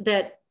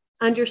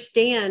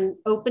understand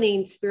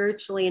opening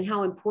spiritually and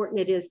how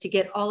important it is to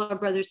get all our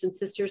brothers and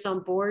sisters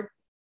on board.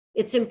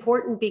 It's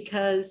important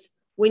because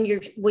when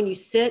you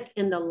sit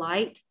in the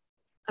light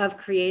of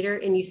Creator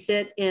and you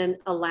sit in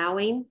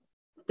allowing,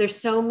 there's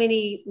so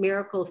many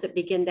miracles that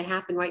begin to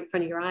happen right in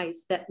front of your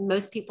eyes that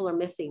most people are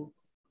missing.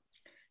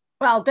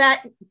 Well,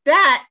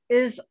 that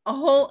is a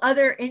whole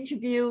other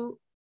interview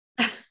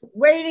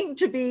waiting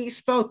to be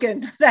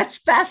spoken. That's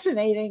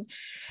fascinating.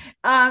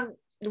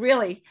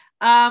 Really.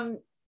 And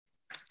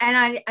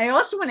I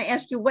also want to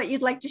ask you what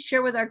you'd like to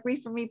share with our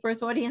Grief and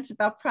Rebirth audience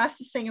about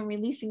processing and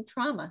releasing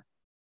trauma,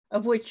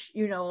 of which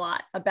you know a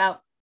lot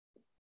about,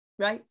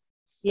 right?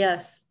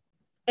 Yes.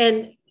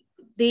 And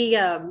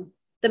the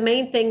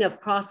main thing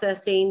of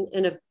processing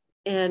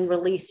and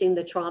releasing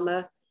the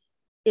trauma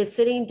is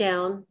sitting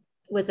down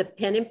with a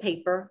pen and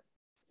paper,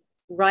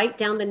 write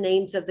down the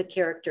names of the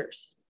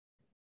characters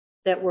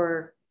that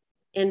were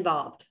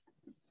involved,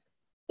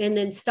 and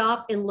then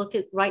stop and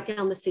write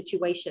down the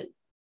situation.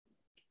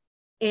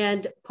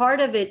 And part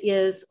of it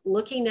is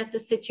looking at the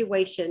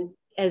situation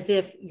as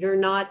if you're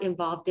not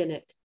involved in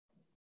it,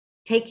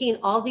 taking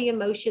all the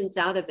emotions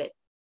out of it.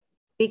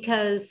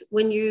 Because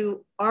when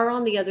you are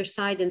on the other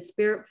side in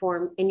spirit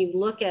form and you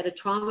look at a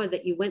trauma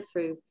that you went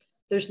through,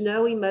 there's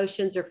no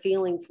emotions or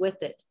feelings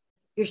with it.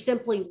 You're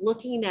simply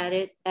looking at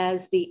it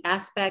as the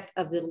aspect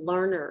of the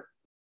learner,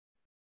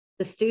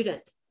 the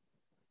student,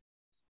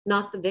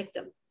 not the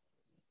victim.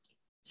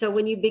 So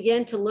when you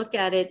begin to look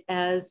at it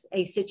as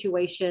a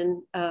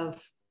situation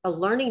of a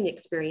learning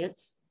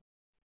experience,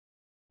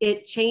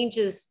 it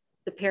changes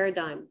the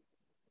paradigm.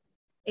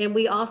 And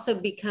we also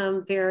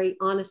become very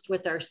honest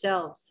with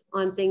ourselves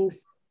on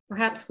things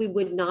perhaps we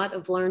would not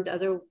have learned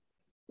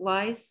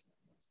otherwise,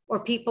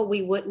 or people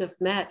we wouldn't have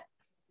met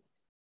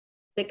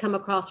that come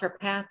across our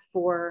path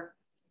for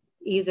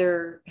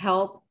either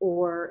help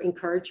or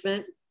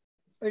encouragement.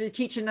 Or to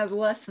teach another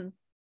lesson.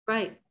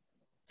 Right.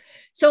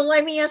 So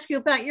let me ask you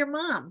about your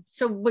mom.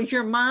 So was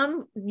your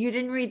mom, you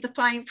didn't read the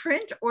fine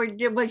print, or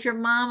was your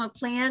mom a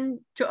plan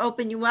to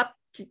open you up,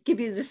 to give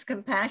you this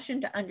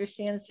compassion to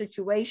understand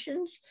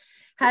situations?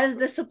 How did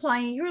this apply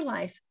in your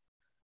life?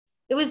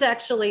 It was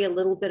actually a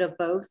little bit of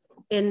both.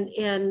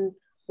 And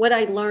what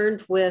I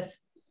learned with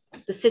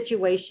the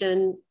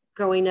situation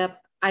growing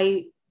up,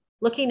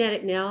 looking at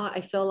it now,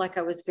 I feel like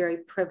I was very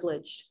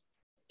privileged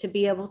to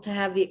be able to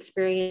have the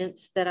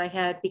experience that I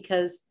had,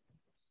 because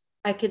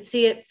I could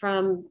see it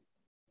from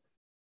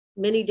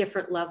many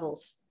different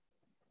levels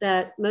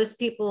that most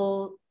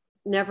people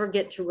never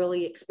get to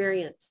really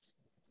experience.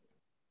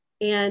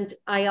 And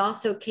I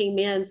also came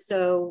in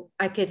so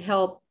I could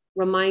help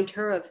remind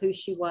her of who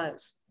she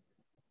was.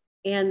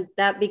 And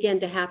that began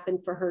to happen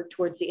for her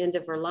towards the end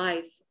of her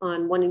life,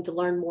 on wanting to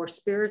learn more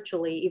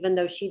spiritually, even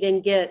though she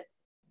didn't get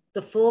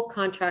the full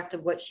contract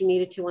of what she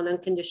needed to on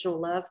unconditional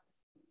love.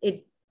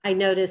 I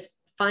noticed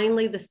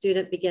finally the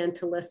student began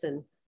to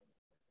listen.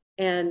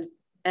 And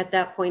at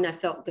that point, I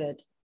felt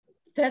good.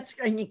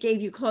 And it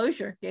gave you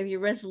closure, gave you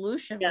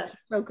resolution, Yes. which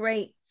is so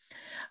great.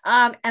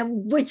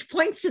 And which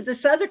points to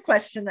this other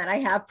question that I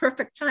have,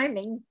 perfect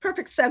timing,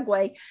 perfect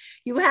segue.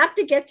 You have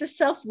to get to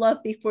self-love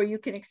before you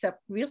can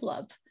accept real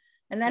love.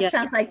 And that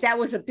sounds like that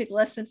was a big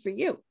lesson for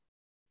you.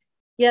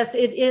 Yes,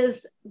 it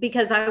is,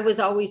 because I was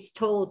always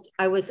told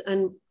I was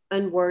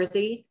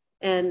unworthy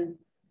and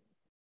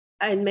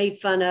made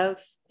fun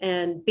of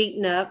and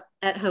beaten up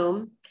at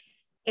home.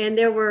 And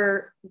there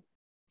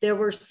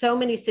were so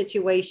many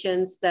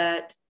situations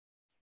that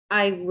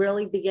I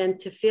really began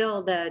to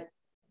feel that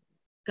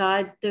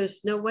God,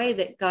 there's no way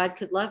that God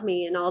could love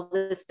me, and all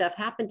this stuff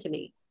happened to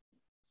me.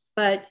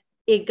 But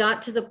it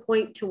got to the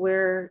point to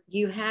where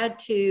you have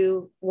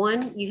to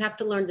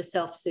learn to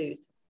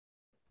self-soothe.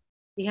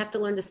 You have to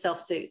learn to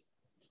self-soothe,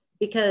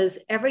 because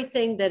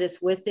everything that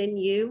is within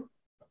you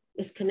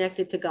is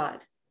connected to God.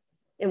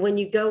 And when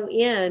you go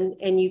in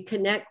and you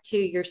connect to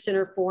your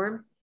center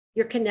form,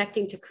 you're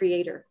connecting to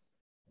Creator.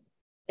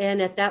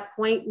 And at that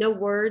point, no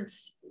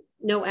words,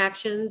 no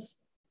actions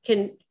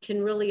can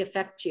really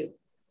affect you,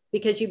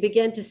 because you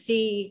begin to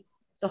see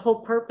the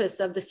whole purpose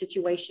of the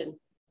situation.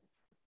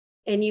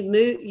 And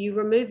you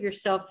remove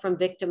yourself from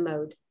victim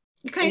mode.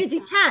 You kind of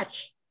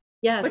detach.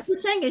 Yes. What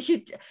you're saying is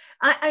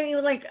I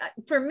mean, like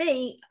for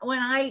me, when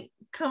I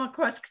come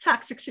across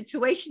toxic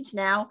situations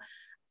now,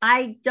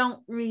 I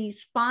don't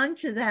respond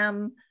to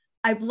them.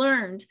 I've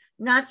learned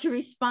not to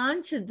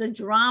respond to the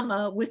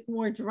drama with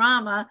more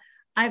drama.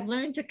 I've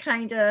learned to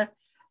kind of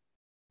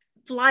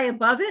fly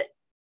above it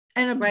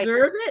and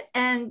observe it,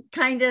 and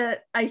kind of,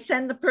 I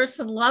send the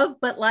person love,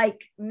 but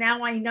like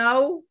now I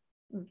know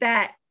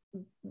that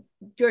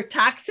you're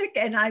toxic,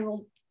 and I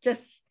will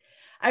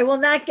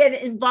not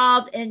get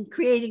involved in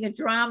creating a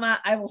drama.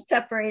 I will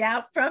separate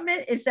out from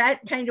it. Is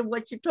that kind of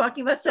what you're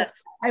talking about? So yes.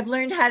 I've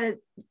learned how to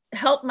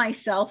help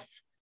myself.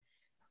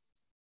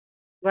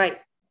 Right.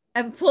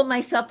 And pull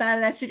myself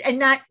out of that and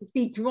not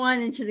be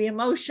drawn into the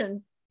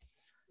emotion.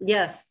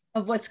 Yes.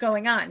 Of what's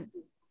going on.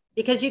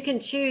 Because you can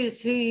choose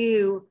who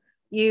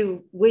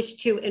you wish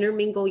to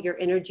intermingle your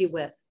energy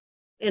with.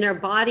 And our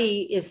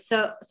body is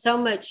so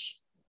much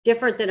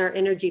different than our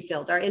energy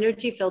field. Our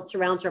energy field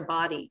surrounds our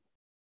body.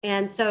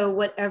 And so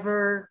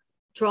whatever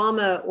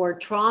drama or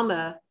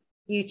trauma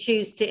you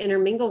choose to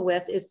intermingle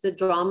with is the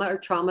drama or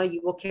trauma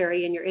you will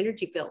carry in your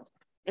energy field.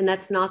 And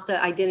that's not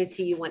the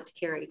identity you want to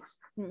carry.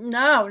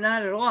 No,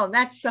 not at all.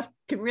 That stuff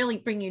can really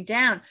bring you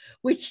down,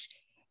 which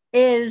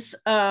is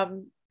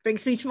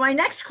brings me to my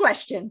next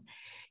question.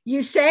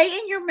 You say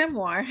in your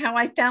memoir, How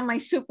I Found My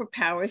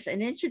Superpowers,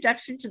 An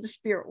Introduction to the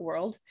Spirit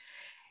World,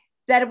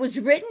 that it was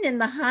written in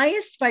the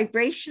highest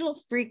vibrational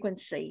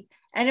frequency,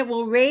 and it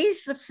will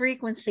raise the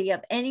frequency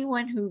of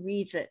anyone who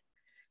reads it.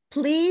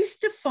 Please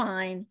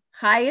define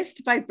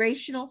highest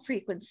vibrational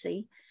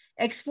frequency.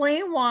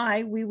 Explain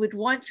why we would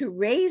want to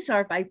raise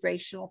our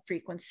vibrational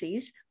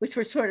frequencies, which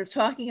we're sort of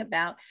talking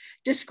about.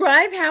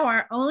 Describe how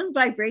our own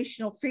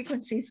vibrational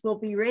frequencies will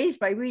be raised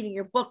by reading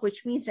your book,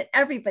 which means that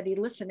everybody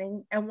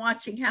listening and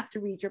watching have to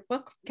read your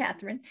book,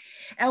 Catherine.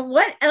 And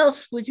what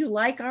else would you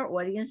like our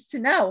audience to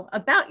know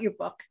about your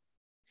book?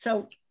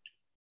 So,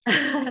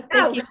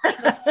 thank you.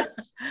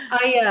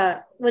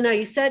 When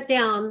I sat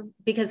down,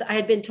 because I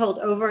had been told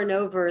over and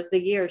over the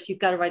years, you've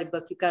got to write a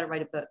book, you've got to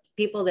write a book.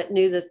 People that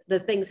knew the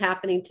things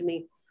happening to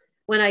me.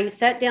 When I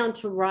sat down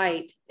to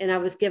write and I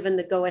was given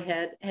the go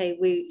ahead, hey,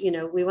 we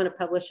want to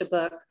publish a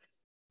book.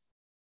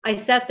 I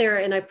sat there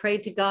and I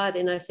prayed to God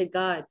and I said,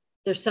 God,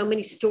 there's so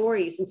many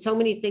stories and so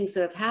many things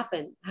that have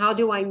happened. How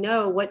do I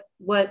know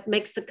what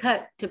makes the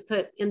cut to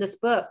put in this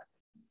book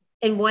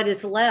and what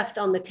is left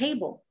on the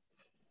table?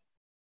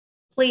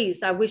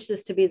 Please, I wish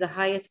this to be the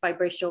highest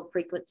vibrational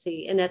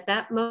frequency. And at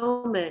that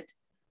moment,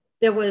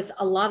 there was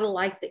a lot of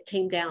light that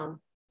came down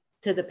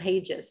to the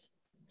pages.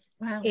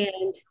 Wow.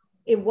 And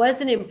it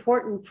wasn't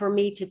important for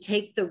me to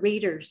take the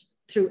readers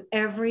through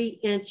every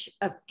inch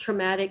of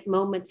traumatic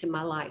moments in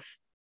my life.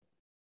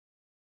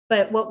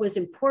 But what was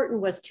important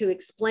was to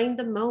explain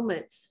the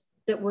moments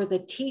that were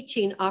the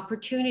teaching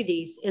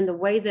opportunities in the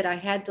way that I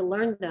had to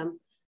learn them,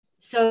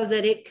 so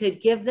that it could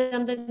give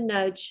them the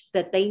nudge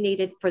that they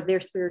needed for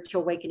their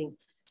spiritual awakening.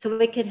 So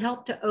it could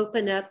help to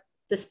open up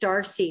the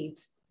star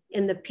seeds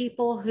in the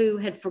people who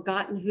had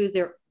forgotten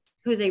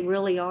who they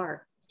really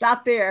are.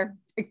 Stop there.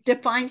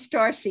 Define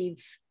star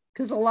seeds,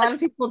 because a lot of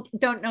people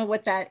don't know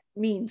what that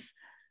means.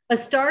 A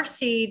star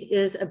seed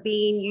is a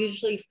being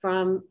usually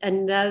from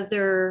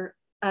another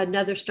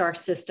star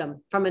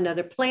system, from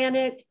another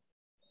planet,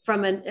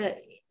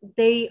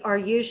 they are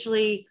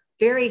usually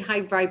very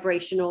high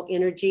vibrational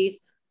energies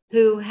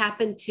who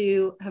happen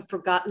to have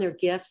forgotten their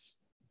gifts,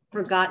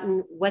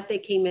 forgotten what they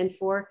came in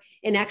for,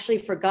 and actually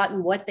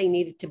forgotten what they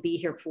needed to be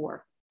here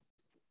for.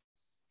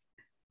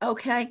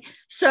 Okay.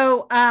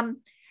 So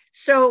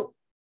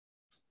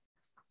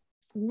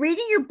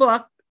reading your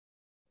book,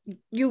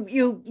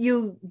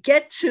 you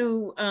get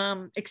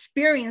to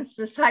experience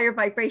this higher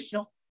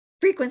vibrational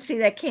frequency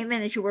that came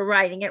in as you were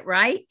writing it,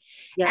 right?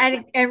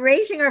 Yes. And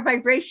raising our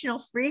vibrational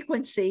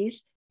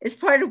frequencies is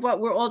part of what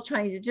we're all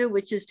trying to do,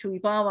 which is to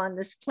evolve on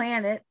this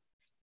planet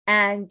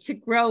and to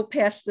grow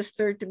past this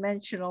third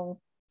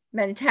dimensional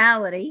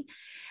mentality.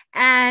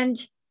 And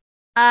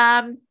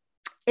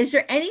is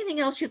there anything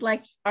else you'd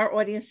like our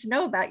audience to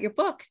know about your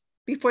book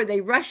before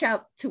they rush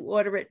out to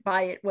order it,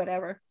 buy it,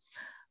 whatever?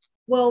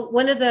 Well,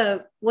 one of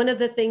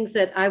the things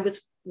that I was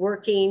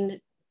working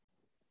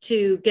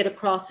to get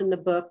across in the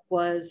book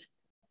was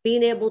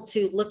being able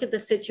to look at the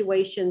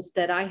situations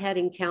that I had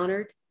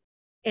encountered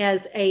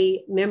as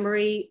a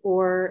memory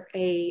or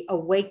a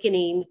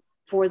awakening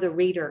for the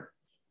reader,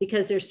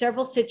 because there's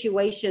several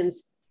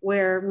situations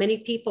where many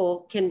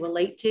people can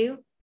relate to.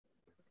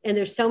 And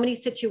there's so many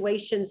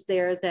situations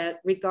there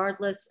that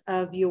regardless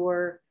of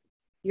your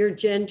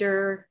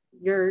gender,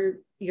 your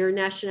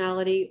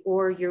nationality,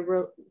 or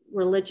your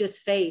religious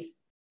faith,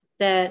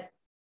 that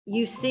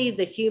you see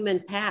the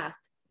human path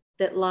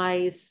that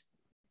lies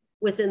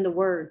within the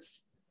words,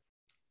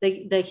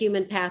 the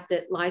human path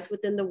that lies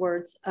within the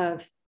words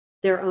of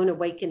their own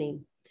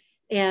awakening.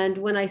 And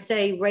when I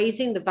say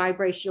raising the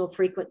vibrational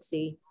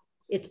frequency,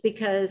 it's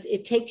because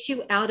it takes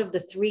you out of the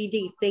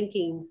 3D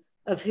thinking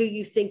of who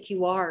you think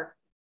you are.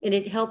 And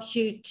it helps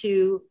you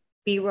to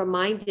be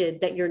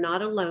reminded that you're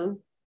not alone.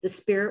 The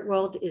spirit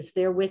world is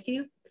there with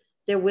you.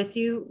 They're with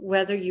you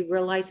whether you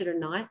realize it or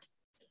not.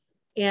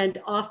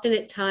 And often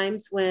at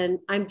times when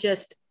I'm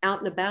just out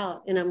and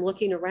about and I'm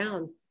looking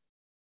around,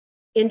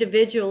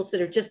 individuals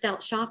that are just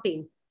out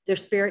shopping, their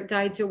spirit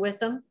guides are with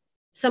them.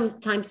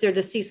 Sometimes their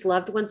deceased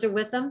loved ones are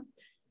with them.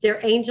 Their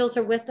angels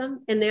are with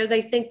them. And there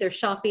they think they're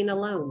shopping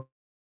alone.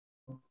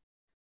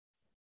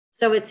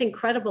 So it's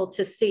incredible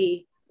to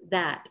see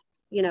that,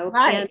 you know.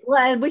 Right. And,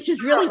 well, which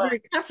is really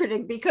very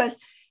comforting, because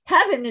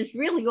heaven is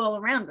really all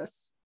around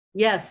us.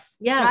 Yes.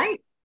 Yes. Right?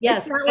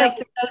 Yes. It's not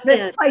like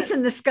this place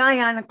in the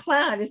sky on a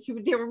cloud.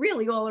 They were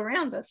really all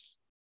around us.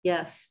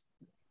 Yes.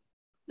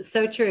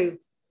 So true.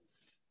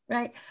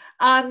 Right.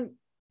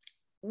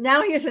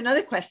 Now here's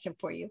another question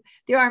for you.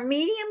 There are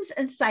mediums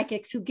and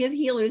psychics who give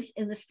healers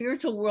in the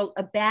spiritual world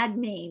a bad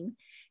name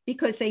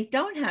because they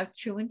don't have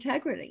true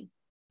integrity.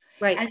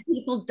 Right. And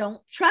people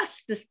don't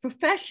trust this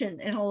profession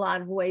in a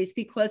lot of ways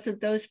because of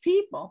those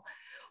people.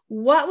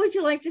 What would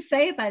you like to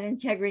say about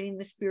integrity in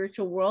the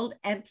spiritual world?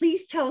 And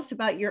please tell us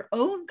about your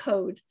own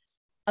code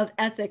of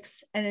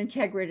ethics and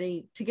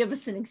integrity to give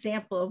us an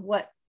example of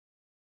what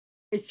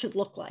it should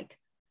look like.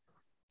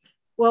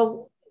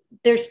 Well,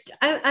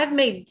 I've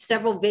made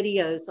several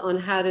videos on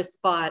how to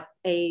spot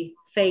a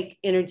fake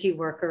energy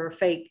worker or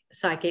fake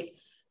psychic,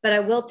 but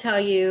I will tell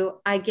you,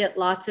 I get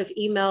lots of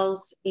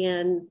emails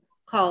and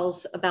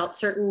calls about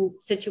certain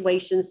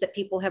situations that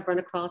people have run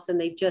across and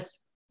they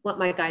just want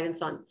my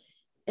guidance on.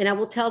 And I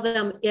will tell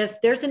them,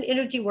 if there's an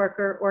energy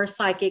worker or a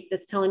psychic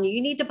that's telling you,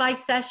 you need to buy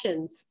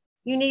sessions,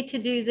 you need to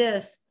do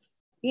this,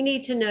 you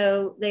need to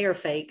know they are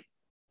fake.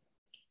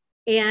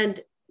 And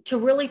to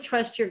really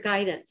trust your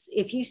guidance.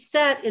 If you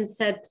sat and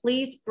said,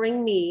 please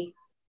bring me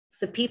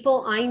the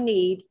people I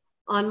need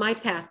on my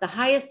path, the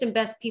highest and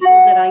best people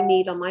that I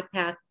need on my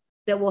path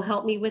that will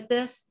help me with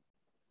this,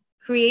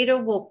 Creator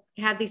will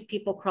have these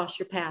people cross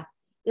your path.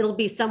 It'll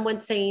be someone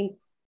saying,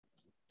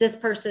 this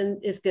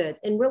person is good,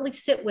 and really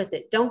sit with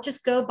it. Don't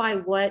just go by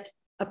what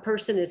a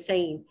person is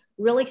saying.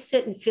 Really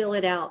sit and feel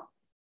it out.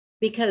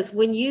 Because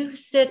when you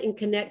sit and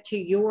connect to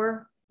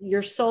your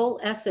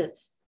soul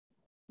essence,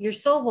 your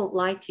soul won't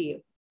lie to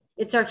you.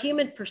 It's our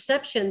human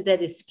perception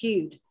that is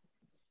skewed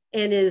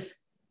and is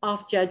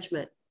off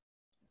judgment.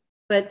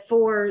 But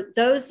for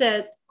those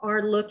that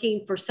are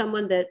looking for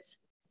someone that's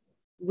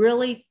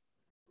really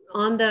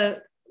on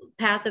the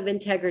path of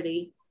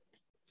integrity,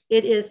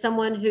 it is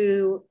someone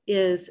who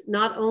is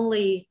not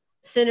only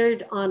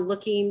centered on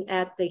looking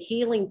at the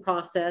healing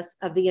process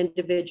of the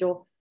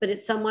individual, but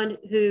it's someone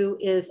who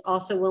is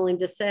also willing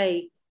to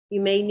say, you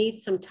may need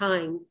some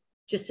time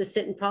just to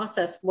sit and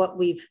process what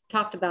we've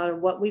talked about or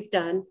what we've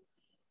done.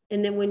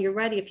 And then when you're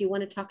ready, if you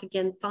want to talk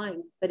again,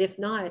 fine. But if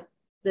not,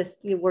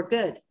 we're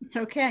good. It's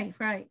okay.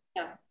 Right.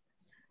 Yeah.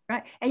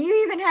 Right. And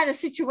you even had a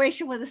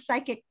situation with a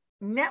psychic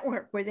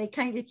network where they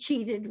kind of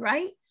cheated,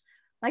 right?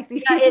 Like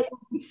these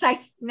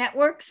psychic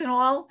networks and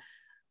all.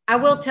 I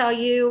will tell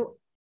you,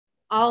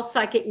 all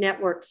psychic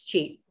networks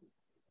cheat.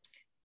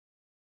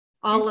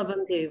 All of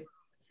them do.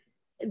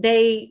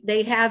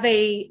 They have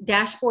a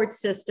dashboard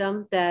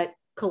system that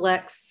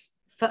collects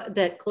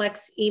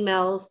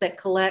emails, that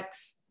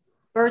collects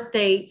birth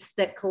dates,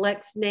 that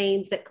collects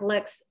names, that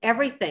collects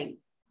everything.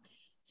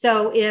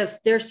 So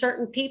if there's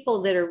certain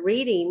people that are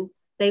reading,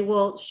 they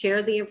will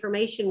share the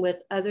information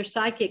with other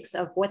psychics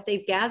of what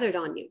they've gathered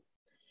on you.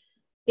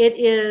 It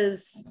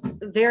is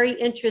very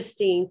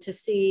interesting to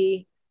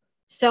see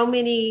so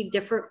many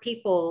different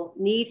people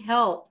need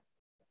help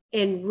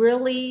and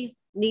really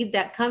need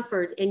that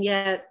comfort. And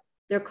yet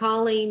they're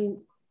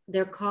calling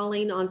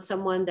on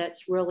someone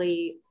that's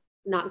really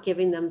not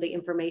giving them the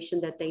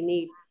information that they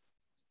need.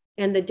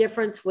 And the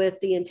difference with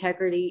the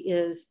integrity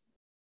is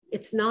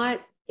it's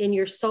not in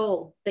your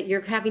soul that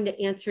you're having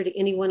to answer to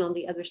anyone on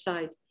the other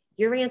side.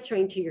 You're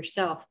answering to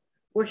yourself.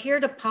 We're here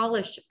to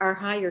polish our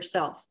higher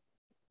self.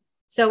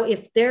 So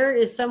if there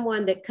is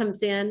someone that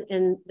comes in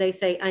and they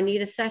say, I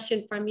need a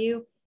session from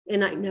you,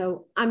 and I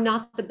know I'm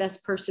not the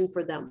best person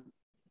for them,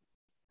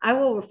 I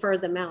will refer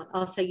them out.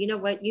 I'll say, you know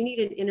what, you need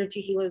an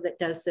energy healer that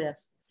does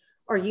this,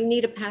 or you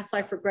need a past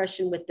life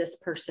regression with this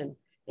person,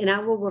 and I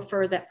will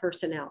refer that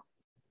person out.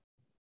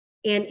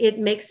 And it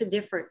makes a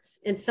difference.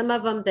 And some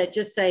of them that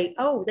just say,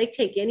 oh, they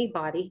take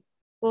anybody.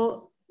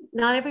 Well,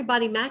 not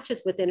everybody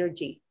matches with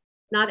energy.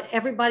 Not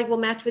everybody will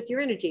match with your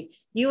energy.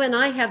 You and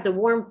I have the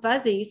warm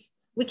fuzzies.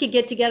 We could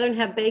get together and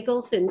have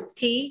bagels and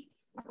tea.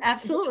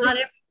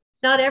 Absolutely.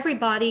 Not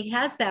everybody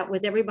has that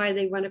with everybody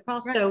they run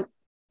across. Right. So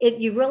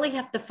you really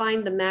have to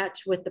find the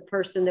match with the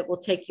person that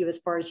will take you as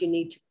far as you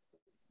need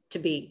to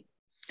be.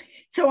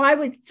 So I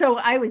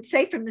would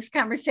say from this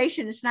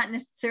conversation, it's not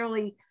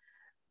necessarily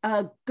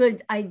a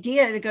good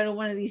idea to go to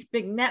one of these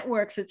big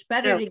networks. It's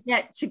better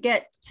to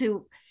get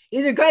to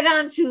either get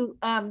on to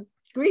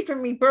Grief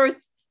and Rebirth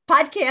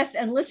podcast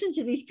and listen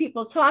to these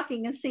people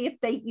talking and see if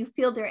you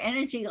feel their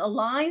energy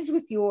aligns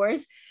with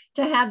yours,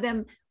 to have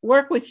them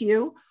work with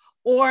you,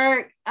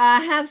 or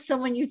have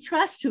someone you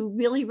trust who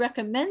really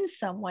recommends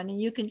someone,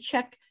 and you can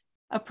check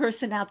a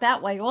person out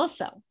that way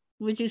also.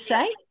 Would you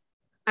say? Yes,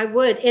 I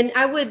would. And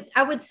I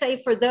would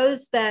say for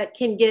those that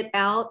can get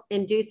out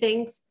and do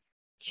things,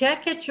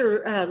 check at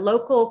your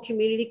local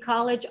community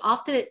college.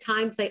 Often at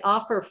times they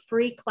offer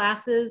free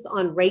classes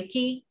on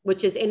Reiki,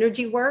 which is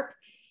energy work.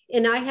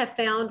 And I have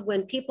found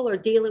when people are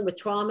dealing with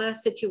trauma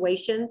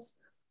situations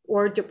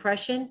or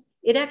depression,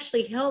 it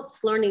actually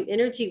helps learning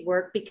energy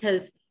work,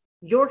 because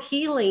you're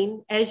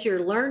healing as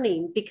you're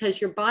learning, because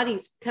your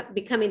body's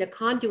becoming a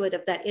conduit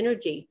of that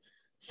energy.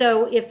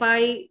 So if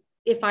I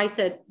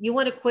said, you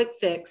want a quick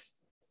fix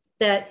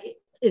that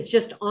is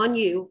just on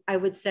you, I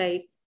would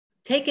say,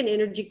 take an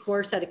energy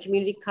course at a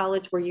community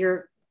college where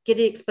you're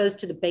getting exposed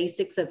to the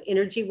basics of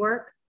energy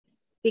work,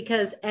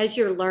 because as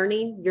you're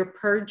learning, you're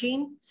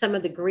purging some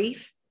of the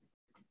grief,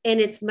 and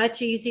it's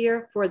much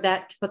easier for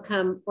that to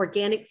become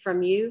organic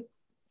from you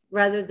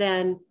rather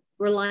than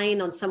relying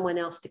on someone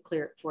else to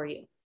clear it for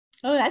you.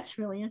 Oh, that's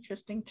really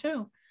interesting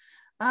too.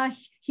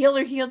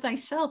 Heal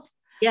thyself.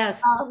 Yes.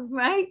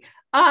 Right.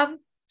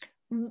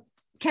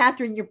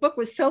 Catherine, your book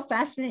was so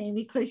fascinating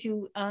because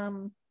you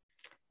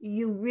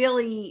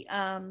really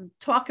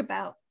talk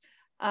about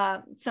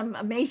some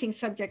amazing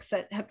subjects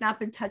that have not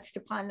been touched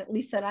upon, at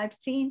least that I've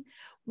seen.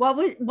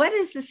 What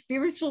is the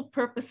spiritual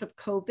purpose of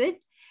COVID,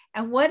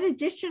 and what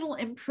additional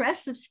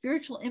impressive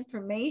spiritual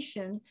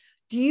information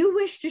do you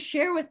wish to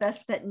share with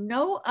us that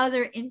no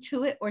other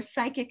intuit or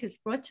psychic has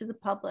brought to the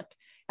public?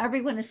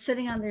 Everyone is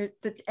sitting on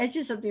the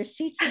edges of their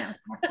seats now.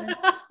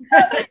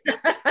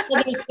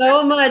 Well, there's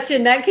so much,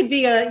 and that could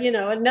be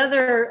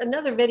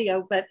another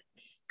video. But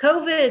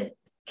COVID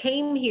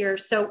came here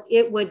so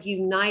it would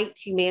unite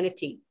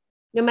humanity.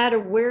 No matter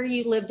where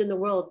you lived in the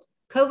world,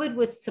 COVID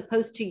was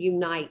supposed to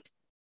unite.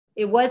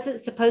 It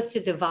wasn't supposed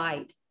to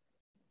divide.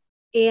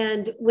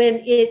 And when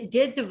it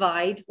did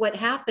divide, what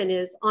happened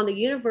is, on the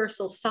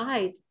universal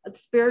side of the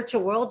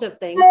spiritual world of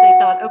things, they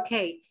thought,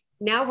 okay,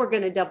 now we're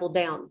going to double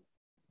down.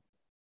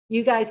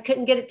 You guys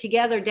couldn't get it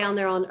together down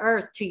there on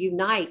earth to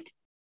unite,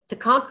 to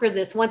conquer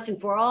this once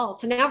and for all.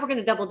 So now we're going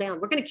to double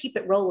down. We're going to keep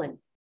it rolling.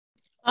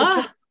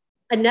 Until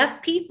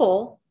enough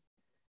people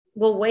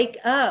will wake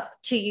up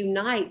to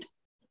unite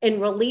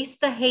and release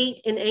the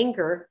hate and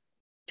anger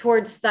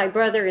towards thy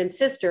brother and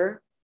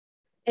sister,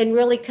 and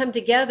really come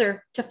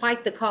together to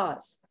fight the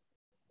cause.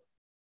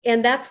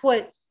 And that's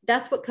what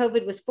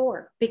COVID was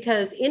for,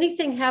 because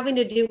anything having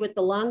to do with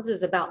the lungs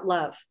is about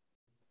love.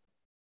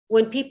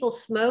 When people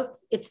smoke,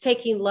 it's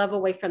taking love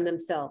away from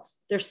themselves.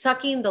 They're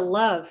sucking the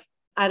love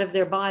out of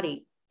their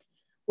body.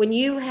 When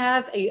you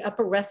have an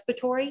upper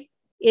respiratory,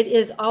 it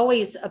is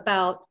always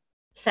about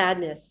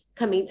sadness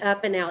coming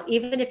up and out,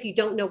 even if you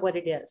don't know what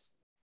it is.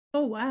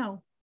 Oh,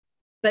 wow.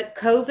 But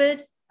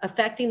COVID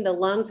affecting the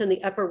lungs and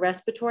the upper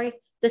respiratory,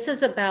 this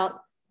is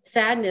about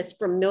sadness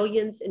from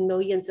millions and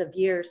millions of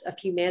years of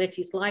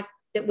humanity's life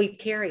that we've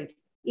carried,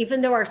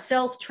 even though our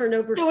cells turn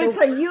over. So it's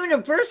a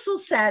universal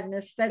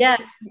sadness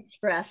that's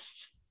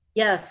expressed.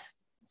 Yes.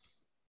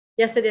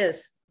 Yes, it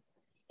is.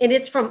 And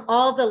it's from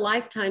all the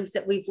lifetimes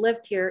that we've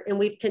lived here, and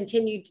we've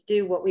continued to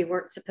do what we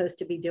weren't supposed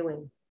to be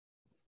doing.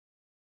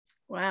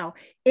 Wow.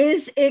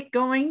 Is it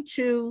going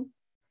to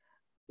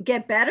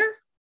get better?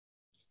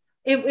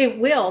 It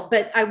will,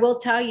 but I will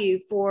tell you,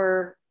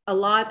 for a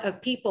lot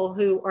of people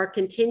who are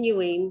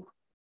continuing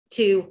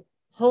to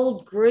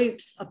hold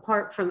groups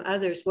apart from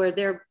others, where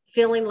they're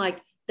feeling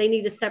like they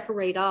need to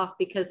separate off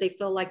because they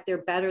feel like they're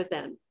better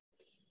than,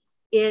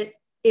 it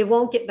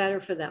won't get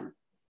better for them,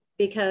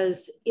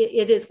 because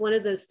it is one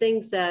of those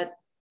things that,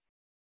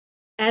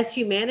 as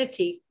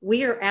humanity,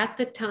 we are at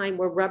the time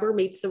where rubber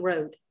meets the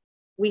road.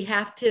 We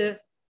have to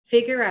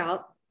figure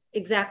out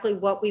exactly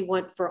what we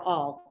want for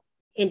all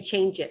and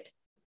change it,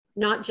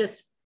 not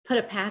just put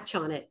a patch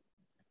on it.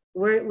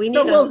 We need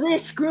So will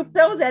this group,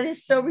 though, that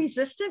is so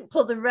resistant,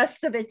 pull the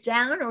rest of it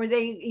down, or are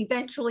they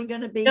eventually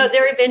going to be? No,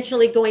 they're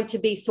eventually going to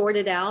be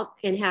sorted out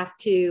and have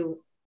to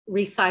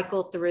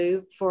recycle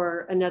through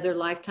for another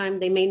lifetime.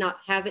 They may not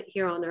have it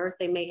here on Earth.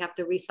 They may have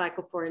to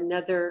recycle for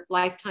another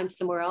lifetime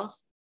somewhere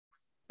else,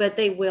 but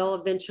they will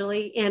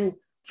eventually. And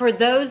for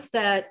those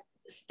that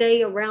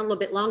stay around a little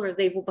bit longer,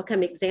 they will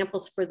become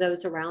examples for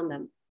those around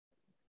them,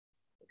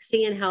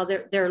 seeing how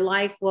their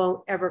life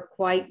won't ever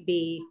quite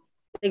be.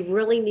 They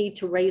really need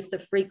to raise the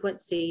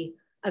frequency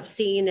of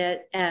seeing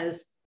it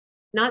as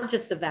not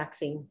just the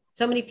vaccine.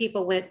 So many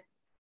people went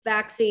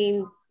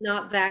vaccine,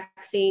 not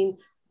vaccine.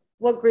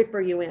 What group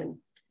are you in?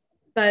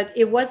 But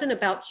it wasn't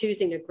about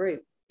choosing a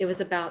group. It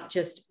was about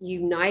just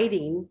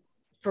uniting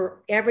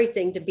for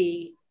everything to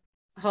be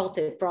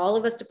halted, for all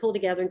of us to pull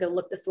together and go,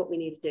 look, this is what we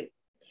need to do.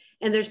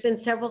 And there's been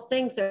several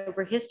things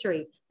over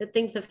history that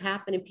things have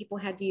happened and people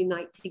had to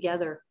unite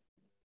together.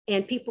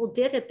 And people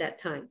did at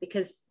that time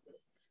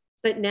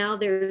but now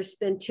there's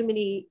been too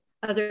many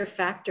other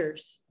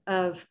factors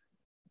of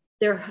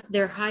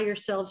their higher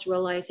selves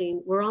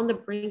realizing we're on the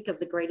brink of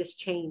the greatest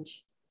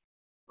change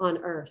on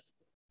Earth.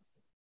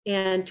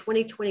 And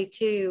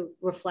 2022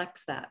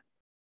 reflects that.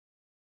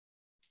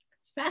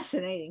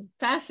 Fascinating.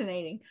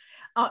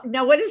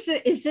 Now,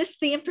 is this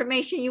the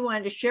information you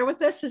wanted to share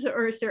with us?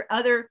 Or is there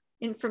other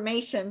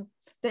information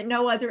that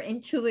no other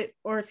intuit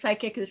or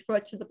psychic has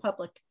brought to the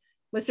public?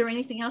 Was there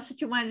anything else that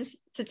you wanted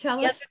to tell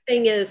us? The other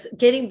thing is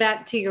getting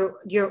back to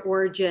your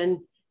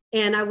origin.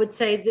 And I would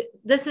say that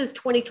this is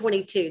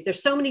 2022.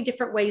 There's so many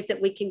different ways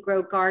that we can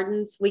grow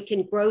gardens. We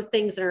can grow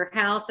things in our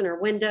house and our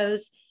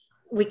windows.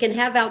 We can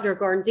have outdoor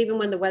gardens, even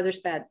when the weather's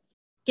bad.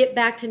 Get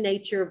back to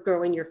nature of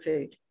growing your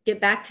food.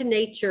 Get back to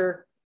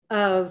nature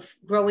of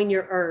growing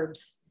your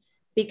herbs.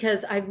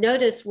 Because I've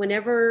noticed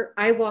whenever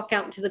I walk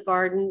out into the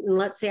garden, and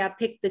let's say I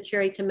pick the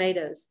cherry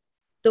tomatoes,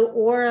 the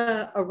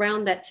aura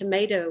around that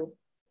tomato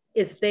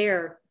is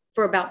there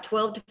for about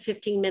 12 to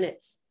 15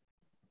 minutes.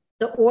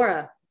 The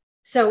aura.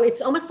 So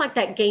it's almost like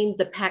that game,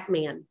 the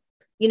Pac-Man,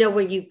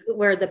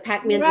 where the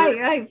Pac-Man's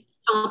right.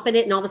 stomping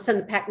it and all of a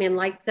sudden the Pac-Man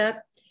lights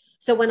up.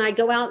 So when I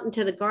go out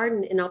into the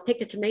garden and I'll pick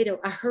a tomato,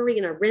 I hurry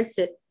and I rinse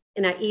it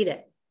and I eat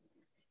it.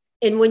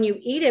 And when you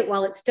eat it,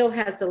 while it still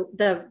has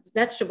the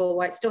vegetable,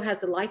 while it still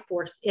has the life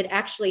force, it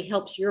actually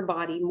helps your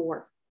body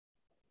more.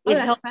 It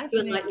helps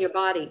you enlighten your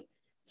body.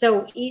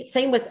 So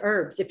same with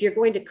herbs. If you're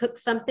going to cook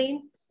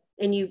something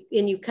and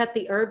you cut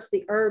the herbs,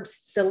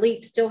 the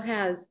leaf still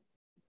has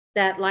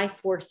that life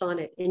force on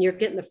it, and you're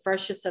getting the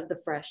freshest of the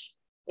fresh,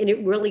 and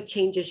it really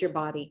changes your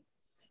body.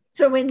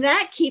 So in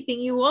that keeping,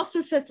 you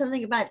also said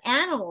something about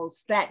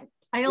animals that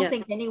I don't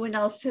think anyone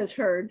else has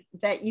heard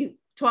that you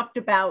talked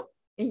about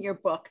in your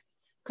book.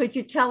 Could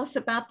you tell us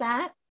about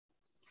that?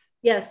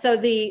 Yes. So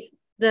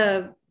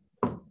the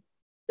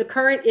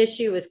current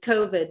issue is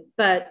COVID,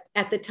 but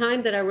at the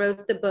time that I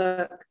wrote the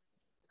book,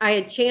 I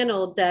had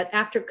channeled that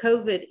after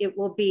COVID, it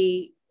will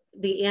be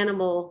the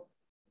animal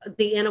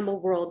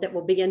world that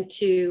will begin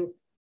to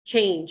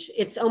change.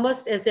 It's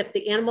almost as if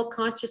the animal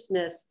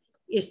consciousness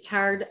is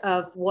tired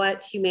of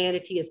what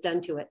humanity has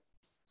done to it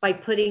by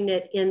putting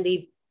it in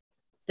the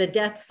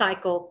death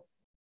cycle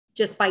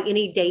just by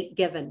any date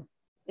given,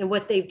 and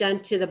what they've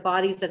done to the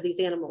bodies of these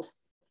animals.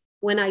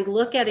 When I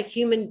look at a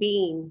human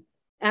being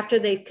after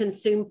they've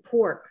consumed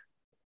pork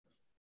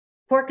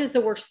is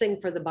the worst thing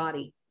for the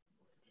body.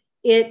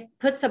 It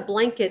puts a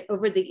blanket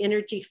over the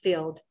energy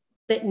field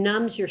that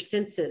numbs your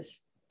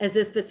senses as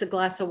if it's a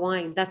glass of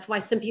wine. That's why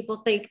some people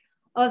think,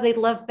 oh, they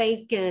love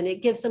bacon,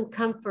 it gives them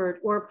comfort,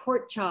 or a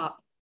pork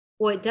chop.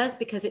 Well, it does,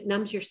 because it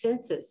numbs your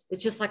senses.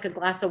 It's just like a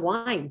glass of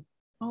wine.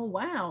 Oh,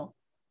 wow.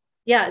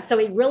 Yeah, so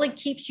it really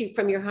keeps you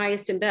from your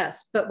highest and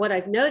best. But what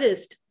I've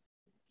noticed,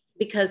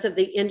 because of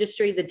the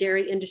industry, the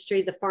dairy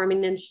industry, the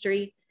farming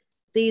industry,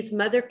 these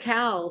mother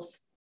cows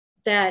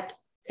that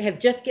have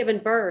just given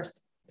birth,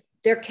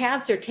 their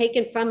calves are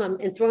taken from them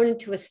and thrown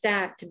into a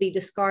stack to be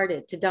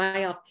discarded, to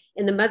die off.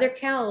 And the mother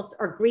cows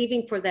are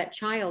grieving for that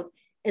child,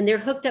 and they're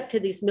hooked up to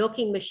these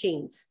milking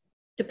machines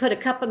to put a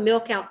cup of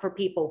milk out for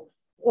people,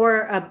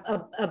 or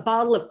a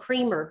bottle of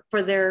creamer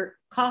for their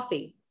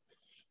coffee.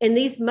 And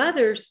these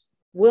mothers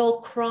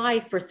will cry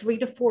for 3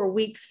 to 4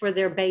 weeks for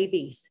their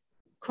babies.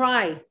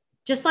 Cry,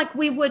 just like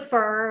we would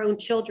for our own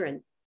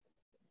children.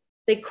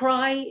 They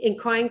cry and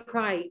cry and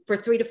cry for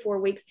 3 to 4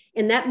 weeks,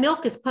 and that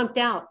milk is pumped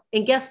out.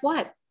 And guess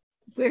what?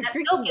 That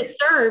milk is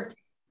served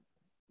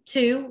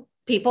to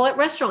people at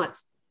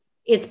restaurants.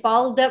 It's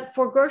bottled up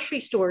for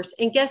grocery stores.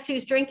 And guess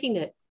who's drinking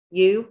it?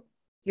 You,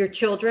 your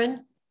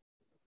children.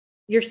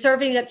 You're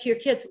serving it up to your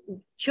kids.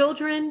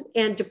 Children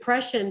and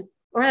depression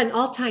are at an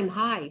all-time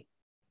high.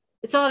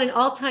 It's at an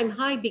all-time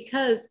high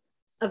because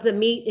of the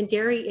meat and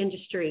dairy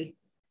industry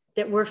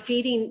that we're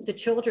feeding the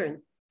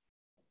children.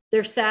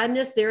 Their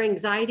sadness, their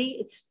anxiety,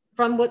 it's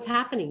from what's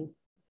happening.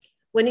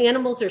 When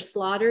animals are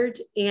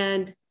slaughtered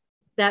and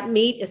that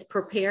meat is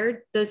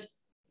prepared, those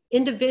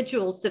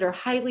individuals that are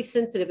highly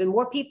sensitive, and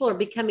more people are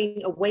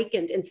becoming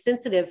awakened and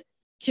sensitive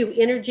to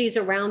energies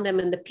around them,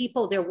 and the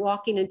people, they're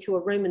walking into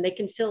a room and they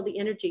can feel the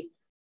energy.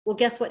 Well,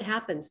 guess what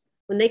happens?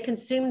 When they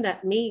consume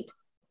that meat,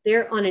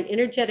 they're on an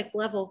energetic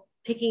level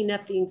picking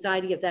up the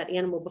anxiety of that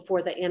animal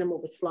before the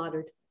animal was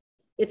slaughtered.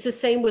 It's the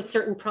same with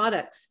certain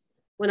products.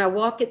 When I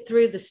walk it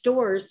through the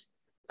stores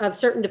of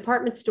certain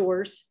department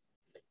stores,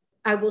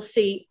 I will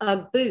see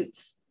Ugg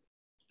boots.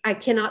 I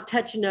cannot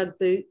touch an Ugg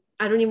boot.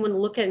 I don't even want to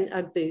look at an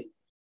Ugg boot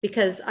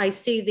because I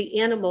see the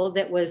animal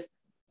that was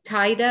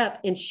tied up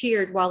and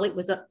sheared while it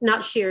was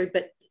not sheared,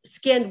 but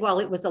skinned while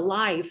it was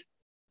alive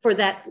for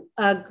that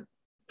Ugg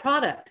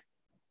product.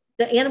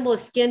 The animal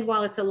is skinned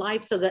while it's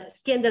alive, so the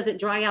skin doesn't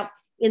dry out,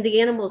 and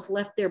the animal's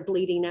left there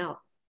bleeding out.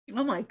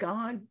 Oh my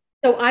God.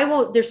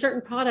 So there's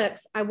certain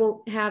products I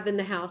won't have in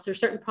the house. There's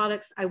certain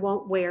products I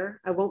won't wear,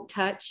 I won't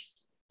touch.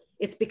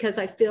 It's because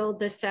I feel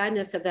the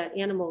sadness of that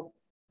animal.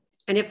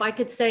 And if I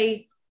could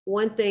say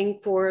one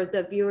thing for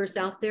the viewers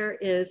out there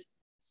is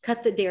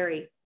cut the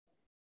dairy.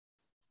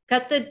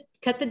 Cut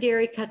the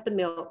dairy, cut the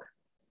milk,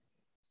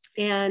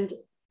 and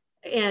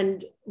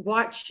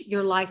watch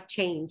your life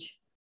change.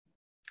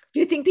 Do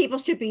you think people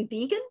should be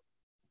vegan?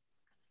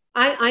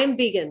 I am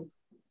vegan,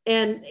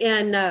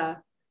 and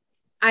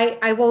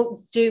I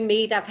won't do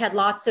meat. I've had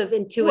lots of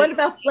intuitive. What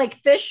about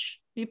like fish?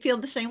 Do you feel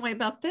the same way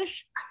about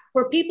fish?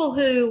 For people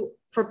who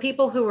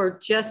are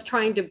just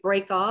trying to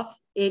break off,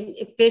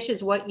 if fish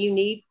is what you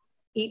need,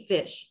 eat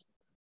fish.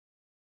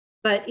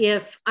 But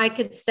if I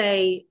could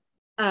say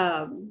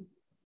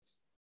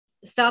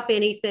stop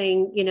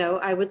anything,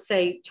 I would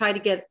say try to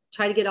get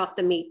off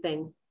the meat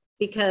thing,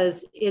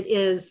 because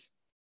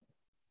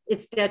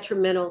it's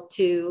detrimental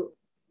to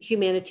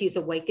humanity's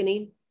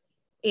awakening.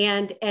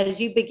 And as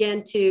you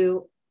begin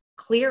to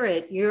clear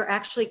it, you're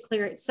actually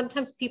clearing.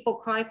 Sometimes people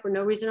cry for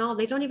no reason at all.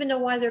 They don't even know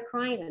why they're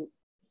crying.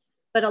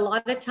 But a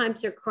lot of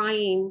times they're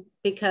crying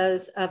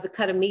because of the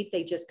cut of meat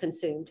they just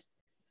consumed.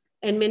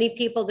 And many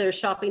people that are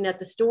shopping at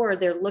the store,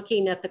 they're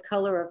looking at the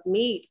color of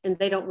meat and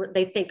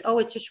they think, oh,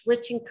 it's just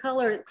rich in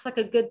color. It looks like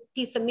a good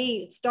piece of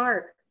meat. It's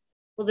dark.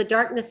 Well, the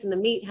darkness in the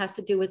meat has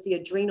to do with the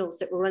adrenals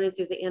that were running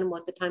through the animal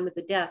at the time of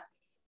the death.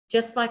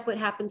 Just like what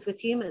happens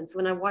with humans.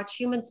 When I watch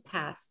humans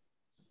pass,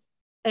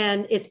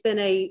 and it's been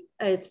a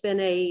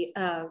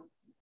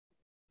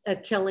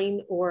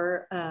killing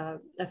or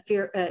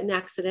an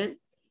accident,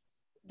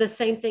 the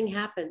same thing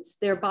happens.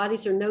 Their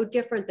bodies are no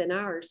different than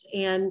ours.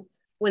 And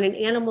when an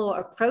animal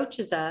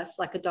approaches us,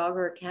 like a dog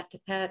or a cat to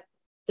pet,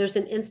 there's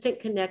an instant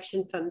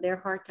connection from their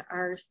heart to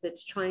ours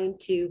that's trying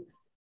to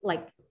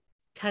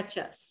touch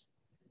us,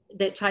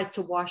 that tries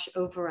to wash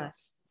over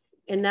us.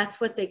 And that's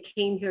what they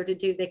came here to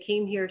do. They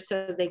came here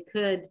so they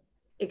could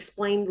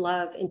explain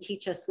love and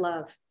teach us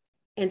love.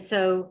 And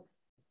so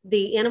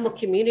the animal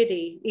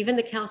community, even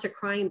the cows, are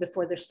crying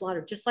before they're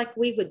slaughtered, just like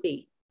we would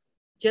be.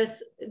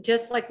 Just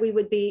like we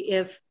would be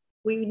if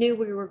we knew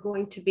we were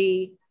going to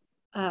be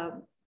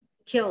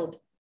killed.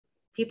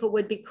 People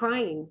would be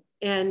crying.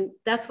 And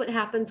that's what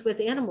happens with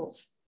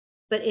animals.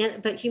 But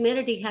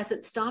humanity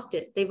hasn't stopped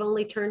it. They've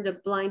only turned a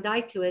blind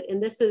eye to it.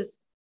 And this is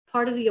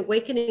part of the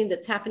awakening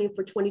that's happening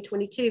for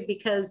 2022,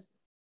 because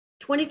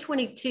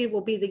 2022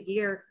 will be the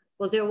year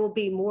where there will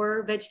be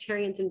more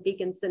vegetarians and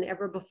vegans than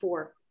ever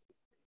before.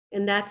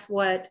 And that's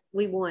what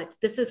we want.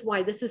 This is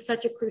why this is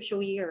such a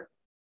crucial year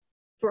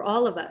for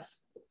all of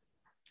us.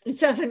 It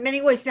says in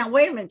many ways. Now,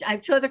 wait a minute. I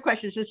have two other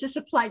questions. Does this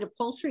apply to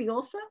poultry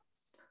also?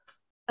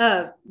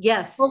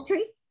 Yes.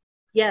 Poultry?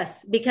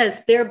 Yes,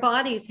 because their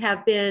bodies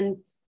have been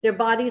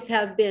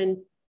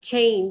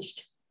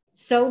changed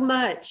so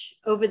much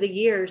over the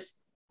years.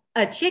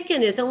 A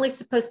chicken is only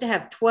supposed to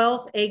have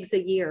 12 eggs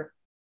a year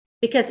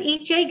because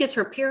each egg is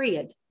her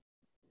period.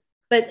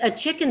 But a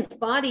chicken's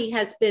body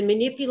has been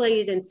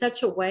manipulated in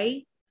such a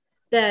way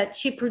that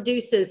she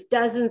produces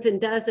dozens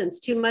and dozens,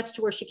 too much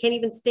to where she can't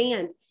even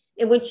stand.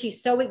 And when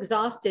she's so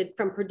exhausted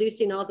from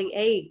producing all the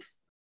eggs,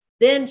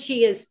 then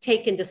she is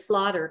taken to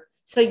slaughter.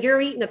 So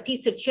you're eating a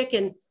piece of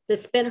chicken that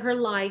spent her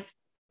life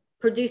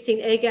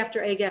producing egg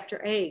after egg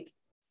after egg.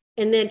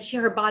 And then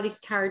her body's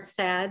tired,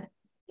 sad,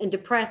 and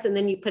depressed, and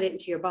then you put it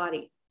into your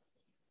body.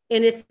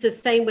 And it's the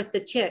same with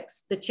the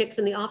chicks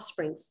and the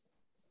offsprings.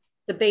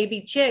 The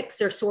baby chicks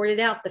are sorted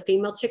out. The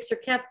female chicks are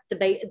kept.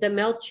 The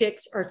male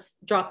chicks are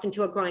dropped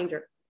into a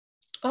grinder.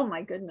 Oh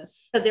my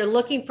goodness. So they're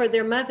looking for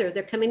their mother.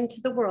 They're coming into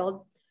the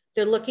world.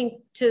 They're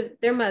looking to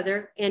their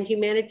mother, and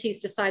humanity's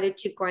decided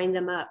to grind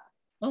them up.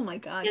 Oh my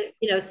God.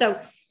 And,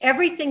 so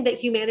everything that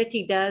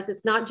humanity does,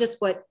 it's not just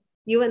what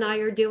you and I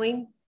are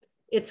doing.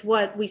 It's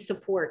what we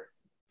support.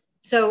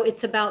 So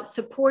it's about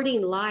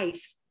supporting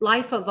life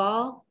of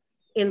all,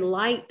 in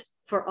light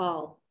for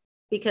all,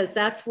 because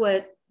that's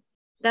what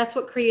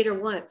Creator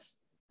wants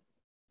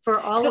for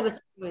all of us.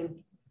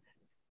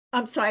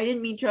 I'm sorry, I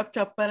didn't mean to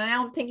interrupt, but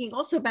now I'm thinking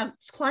also about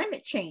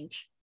climate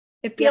change.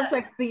 It feels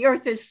like the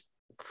earth is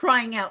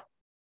crying out.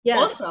 Yes.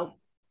 Also.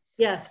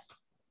 Yes.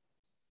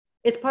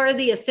 It's part of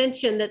the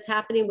ascension that's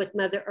happening with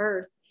Mother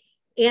Earth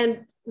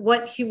and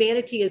what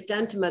humanity has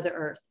done to Mother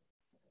Earth.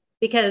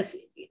 Because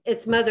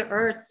it's Mother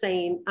Earth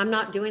saying, I'm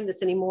not doing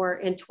this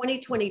anymore. And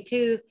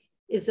 2022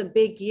 is a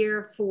big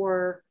year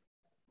for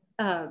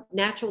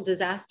natural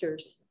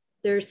disasters.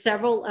 There's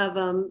several of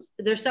them.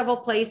 There's several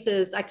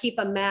places. I keep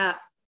a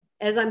map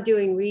as I'm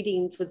doing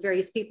readings with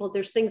various people.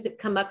 There's things that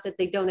come up that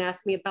they don't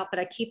ask me about, but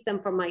I keep them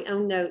from my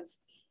own notes.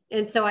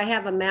 And so I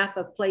have a map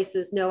of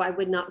places. No, I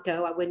would not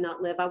go. I would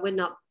not live. I would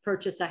not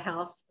purchase a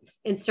house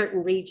in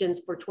certain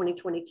regions for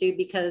 2022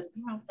 because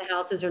the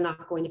houses are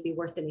not going to be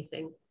worth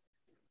anything.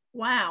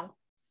 Wow.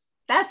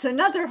 That's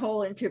another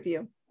whole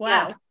interview.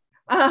 Wow. Yes.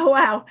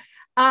 Wow.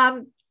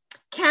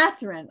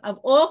 Catherine, of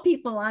all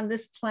people on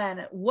this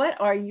planet, what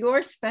are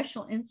your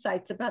special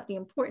insights about the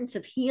importance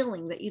of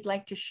healing that you'd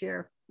like to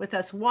share with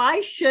us?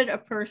 Why should a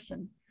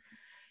person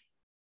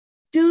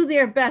do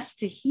their best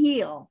to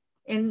heal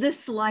in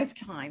this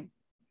lifetime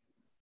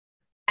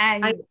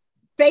and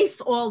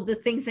face all the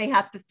things they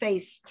have to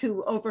face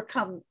to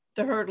overcome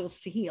the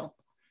hurdles to heal?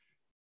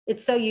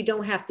 It's so you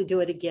don't have to do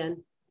it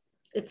again.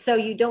 It's so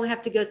you don't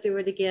have to go through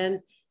it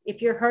again.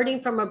 If you're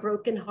hurting from a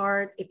broken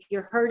heart, if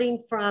you're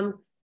hurting from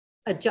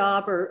a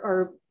job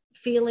or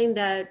feeling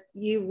that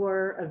you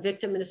were a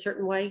victim in a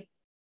certain way,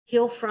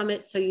 heal from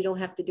it so you don't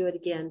have to do it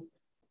again.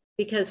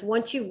 Because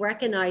once you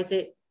recognize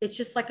it, it's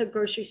just like a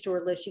grocery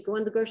store list. You go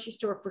in the grocery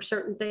store for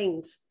certain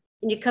things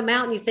and you come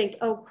out and you think,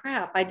 oh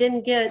crap, I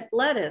didn't get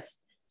lettuce.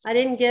 I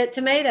didn't get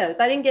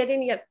tomatoes. I didn't get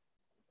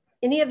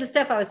any of the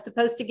stuff I was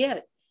supposed to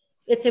get.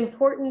 It's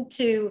important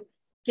to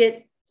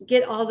get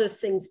all those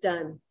things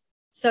done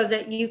so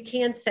that you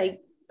can say,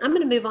 I'm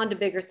going to move on to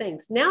bigger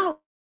things. Now,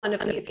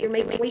 if you're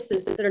making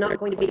choices that are not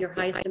going to be your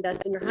highest and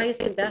best, and your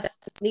highest and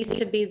best needs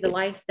to be the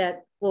life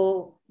that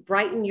will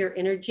brighten your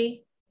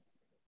energy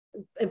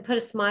and put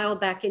a smile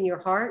back in your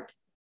heart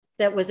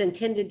that was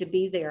intended to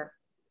be there.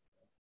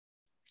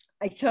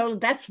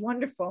 That's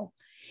wonderful.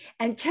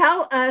 And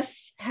tell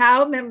us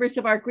how members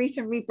of our Grief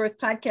and Rebirth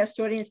podcast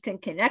audience can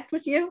connect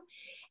with you.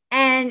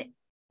 And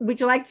would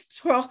you like to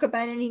talk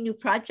about any new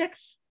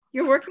projects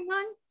you're working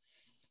on?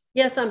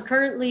 Yes, I'm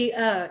currently,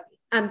 right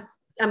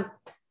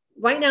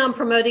now I'm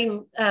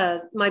promoting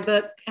my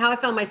book, How I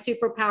Found My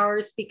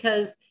Superpowers,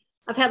 because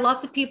I've had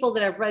lots of people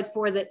that I've read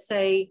for that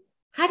say,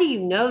 how do you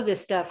know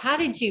this stuff? How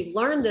did you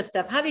learn this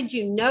stuff? How did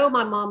you know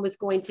my mom was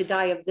going to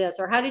die of this?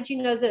 Or how did you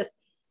know this?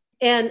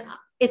 And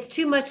it's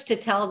too much to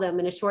tell them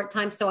in a short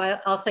time. So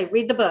I'll say,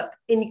 read the book.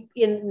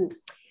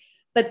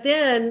 But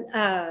then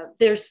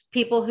there's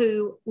people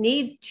who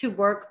need to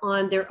work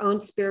on their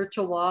own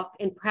spiritual walk,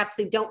 and perhaps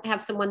they don't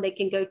have someone they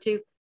can go to.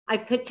 I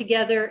put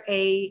together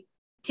a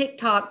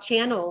TikTok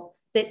channel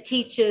that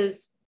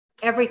teaches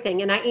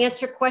everything, and I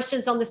answer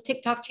questions on this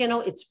TikTok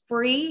channel. It's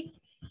free.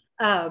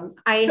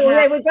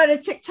 They would go to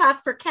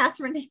TikTok for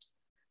Catherine.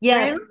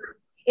 Yes, Branham?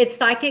 It's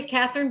Psychic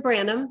Catherine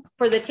Branham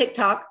for the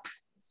TikTok,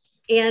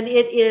 and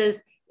it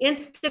is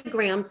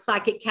Instagram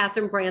Psychic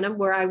Catherine Branham,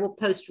 where I will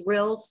post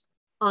reels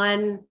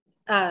on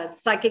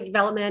psychic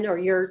development or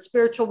your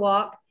spiritual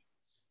walk.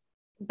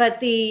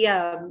 But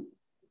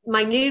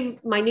my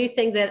new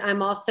thing that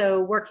I'm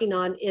also working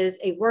on is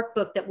a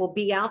workbook that will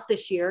be out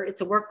this year.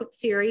 It's a workbook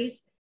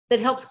series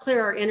that helps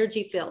clear our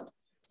energy field.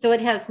 So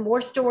it has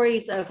more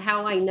stories of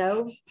how I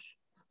know,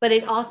 but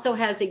it also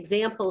has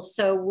examples.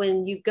 So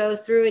when you go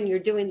through and you're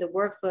doing the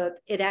workbook,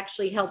 it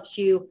actually helps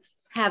you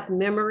have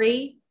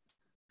memory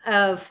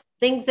of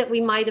things that we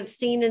might have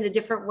seen in a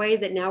different way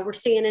that now we're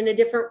seeing in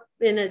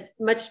a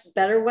much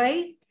better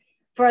way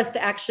for us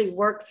to actually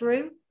work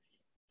through.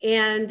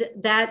 And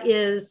that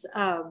is,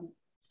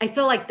 I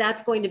feel like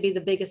that's going to be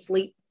the biggest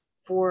leap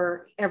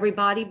for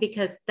everybody,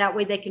 because that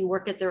way they can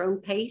work at their own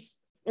pace.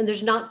 And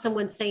there's not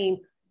someone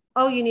saying,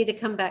 oh, you need to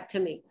come back to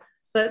me.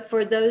 But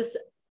for those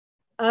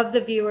of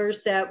the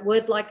viewers that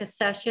would like a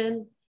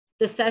session,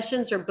 the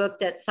sessions are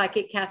booked at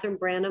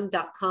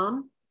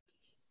psychiccatherinebranham.com.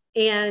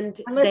 And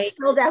let's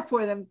spell that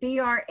for them.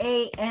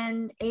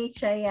 Branham.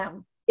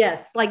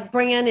 Yes, like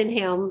Bran and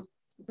him.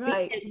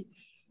 Right.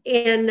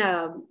 And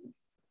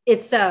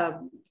it's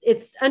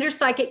under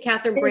Psychic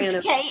Catherine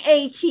Branham.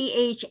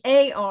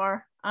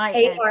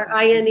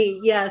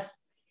 KATHARINE. Yes.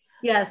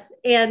 Yes.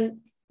 And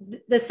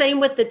the same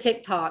with the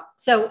TikTok.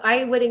 So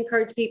I would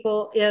encourage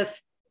people,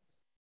 if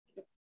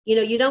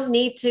you don't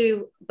need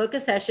to book a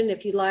session,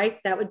 if you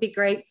like, that would be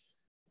great.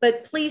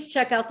 But please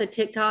check out the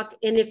TikTok.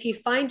 And if you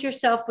find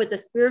yourself with a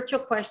spiritual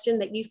question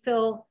that you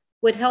feel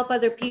would help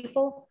other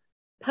people,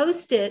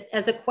 post it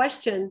as a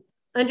question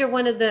under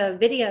one of the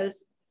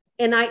videos.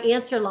 And I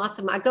answer lots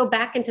of them. I go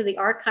back into the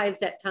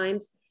archives at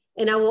times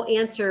and I will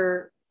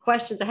answer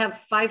questions. I have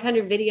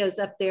 500 videos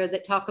up there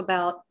that talk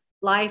about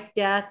life,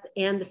 death,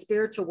 and the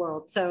spiritual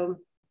world. So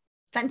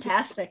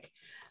fantastic.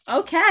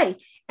 Okay.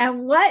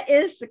 And what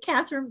is the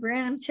Catherine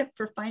Branham tip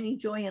for finding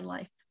joy in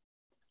life?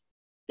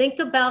 Think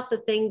about the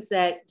things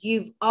that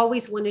you've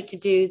always wanted to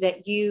do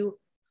that you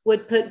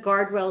would put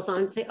guardrails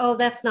on and say, oh,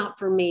 that's not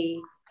for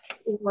me,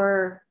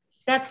 or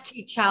that's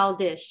too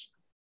childish.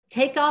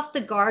 Take off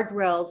the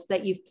guardrails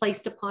that you've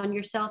placed upon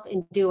yourself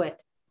and do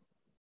it.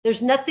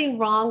 There's nothing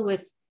wrong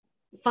with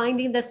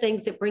finding the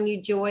things that bring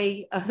you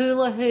joy, a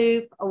hula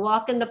hoop, a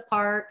walk in the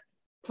park,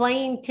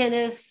 playing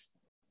tennis.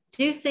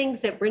 Do things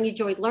that bring you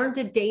joy. Learn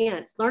to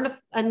dance, learn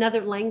another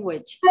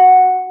language.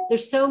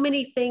 There's so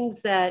many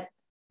things that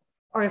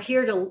are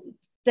here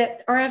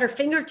that are at our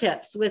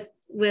fingertips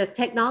with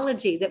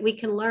technology that we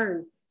can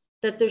learn,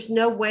 that there's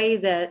no way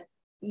that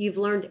you've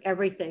learned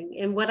everything.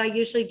 And what I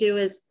usually do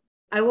is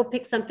I will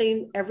pick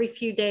something every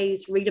few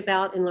days, read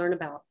about and learn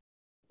about.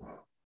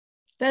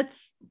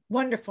 That's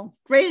wonderful.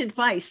 Great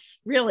advice,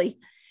 really.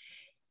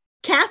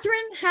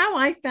 Catherine, How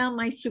I Found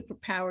My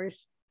Superpowers,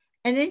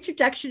 An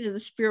Introduction to the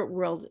Spirit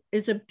World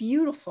is a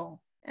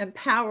beautiful and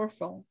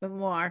powerful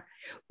memoir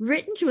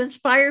written to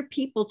inspire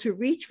people to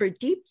reach for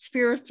deep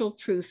spiritual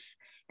truths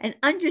and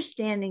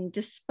understanding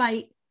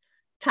despite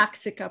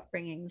toxic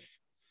upbringings.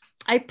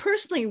 I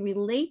personally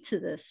relate to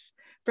this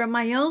from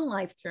my own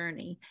life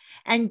journey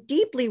and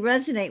deeply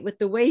resonate with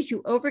the ways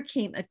you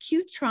overcame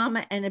acute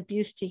trauma and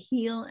abuse to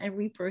heal and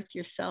rebirth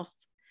yourself.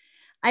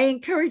 I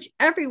encourage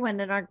everyone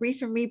in our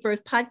Grief and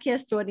Rebirth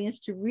podcast audience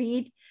to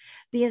read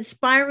the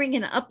inspiring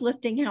and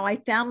uplifting How I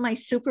Found My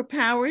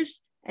Superpowers,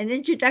 An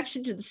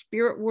Introduction to the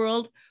Spirit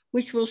World,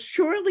 which will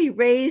surely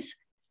raise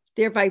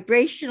their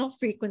vibrational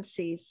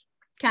frequencies.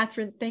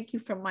 Catherine, thank you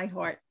from my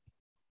heart.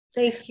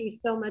 Thank you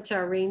so much,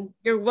 Irene.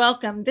 You're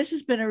welcome. This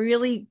has been a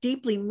really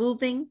deeply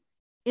moving,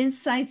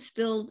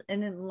 insights-filled,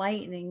 and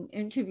enlightening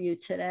interview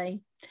today.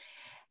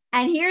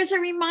 And here's a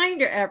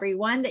reminder,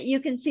 everyone, that you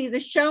can see the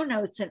show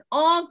notes and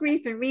all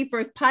Grief and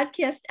Rebirth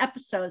podcast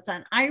episodes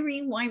on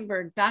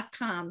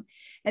ireneweinberg.com.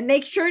 And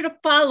make sure to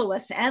follow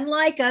us and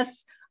like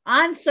us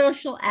on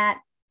social at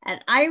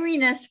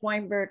Irene S.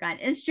 Weinberg on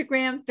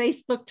Instagram,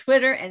 Facebook,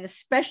 Twitter, and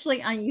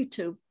especially on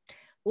YouTube.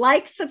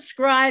 Like,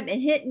 subscribe,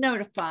 and hit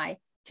notify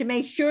to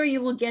make sure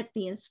you will get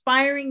the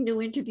inspiring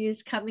new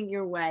interviews coming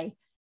your way.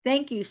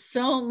 Thank you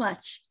so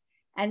much.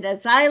 And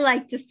as I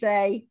like to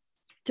say,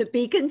 to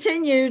be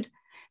continued,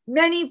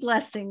 many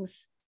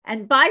blessings,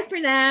 and bye for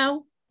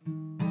now.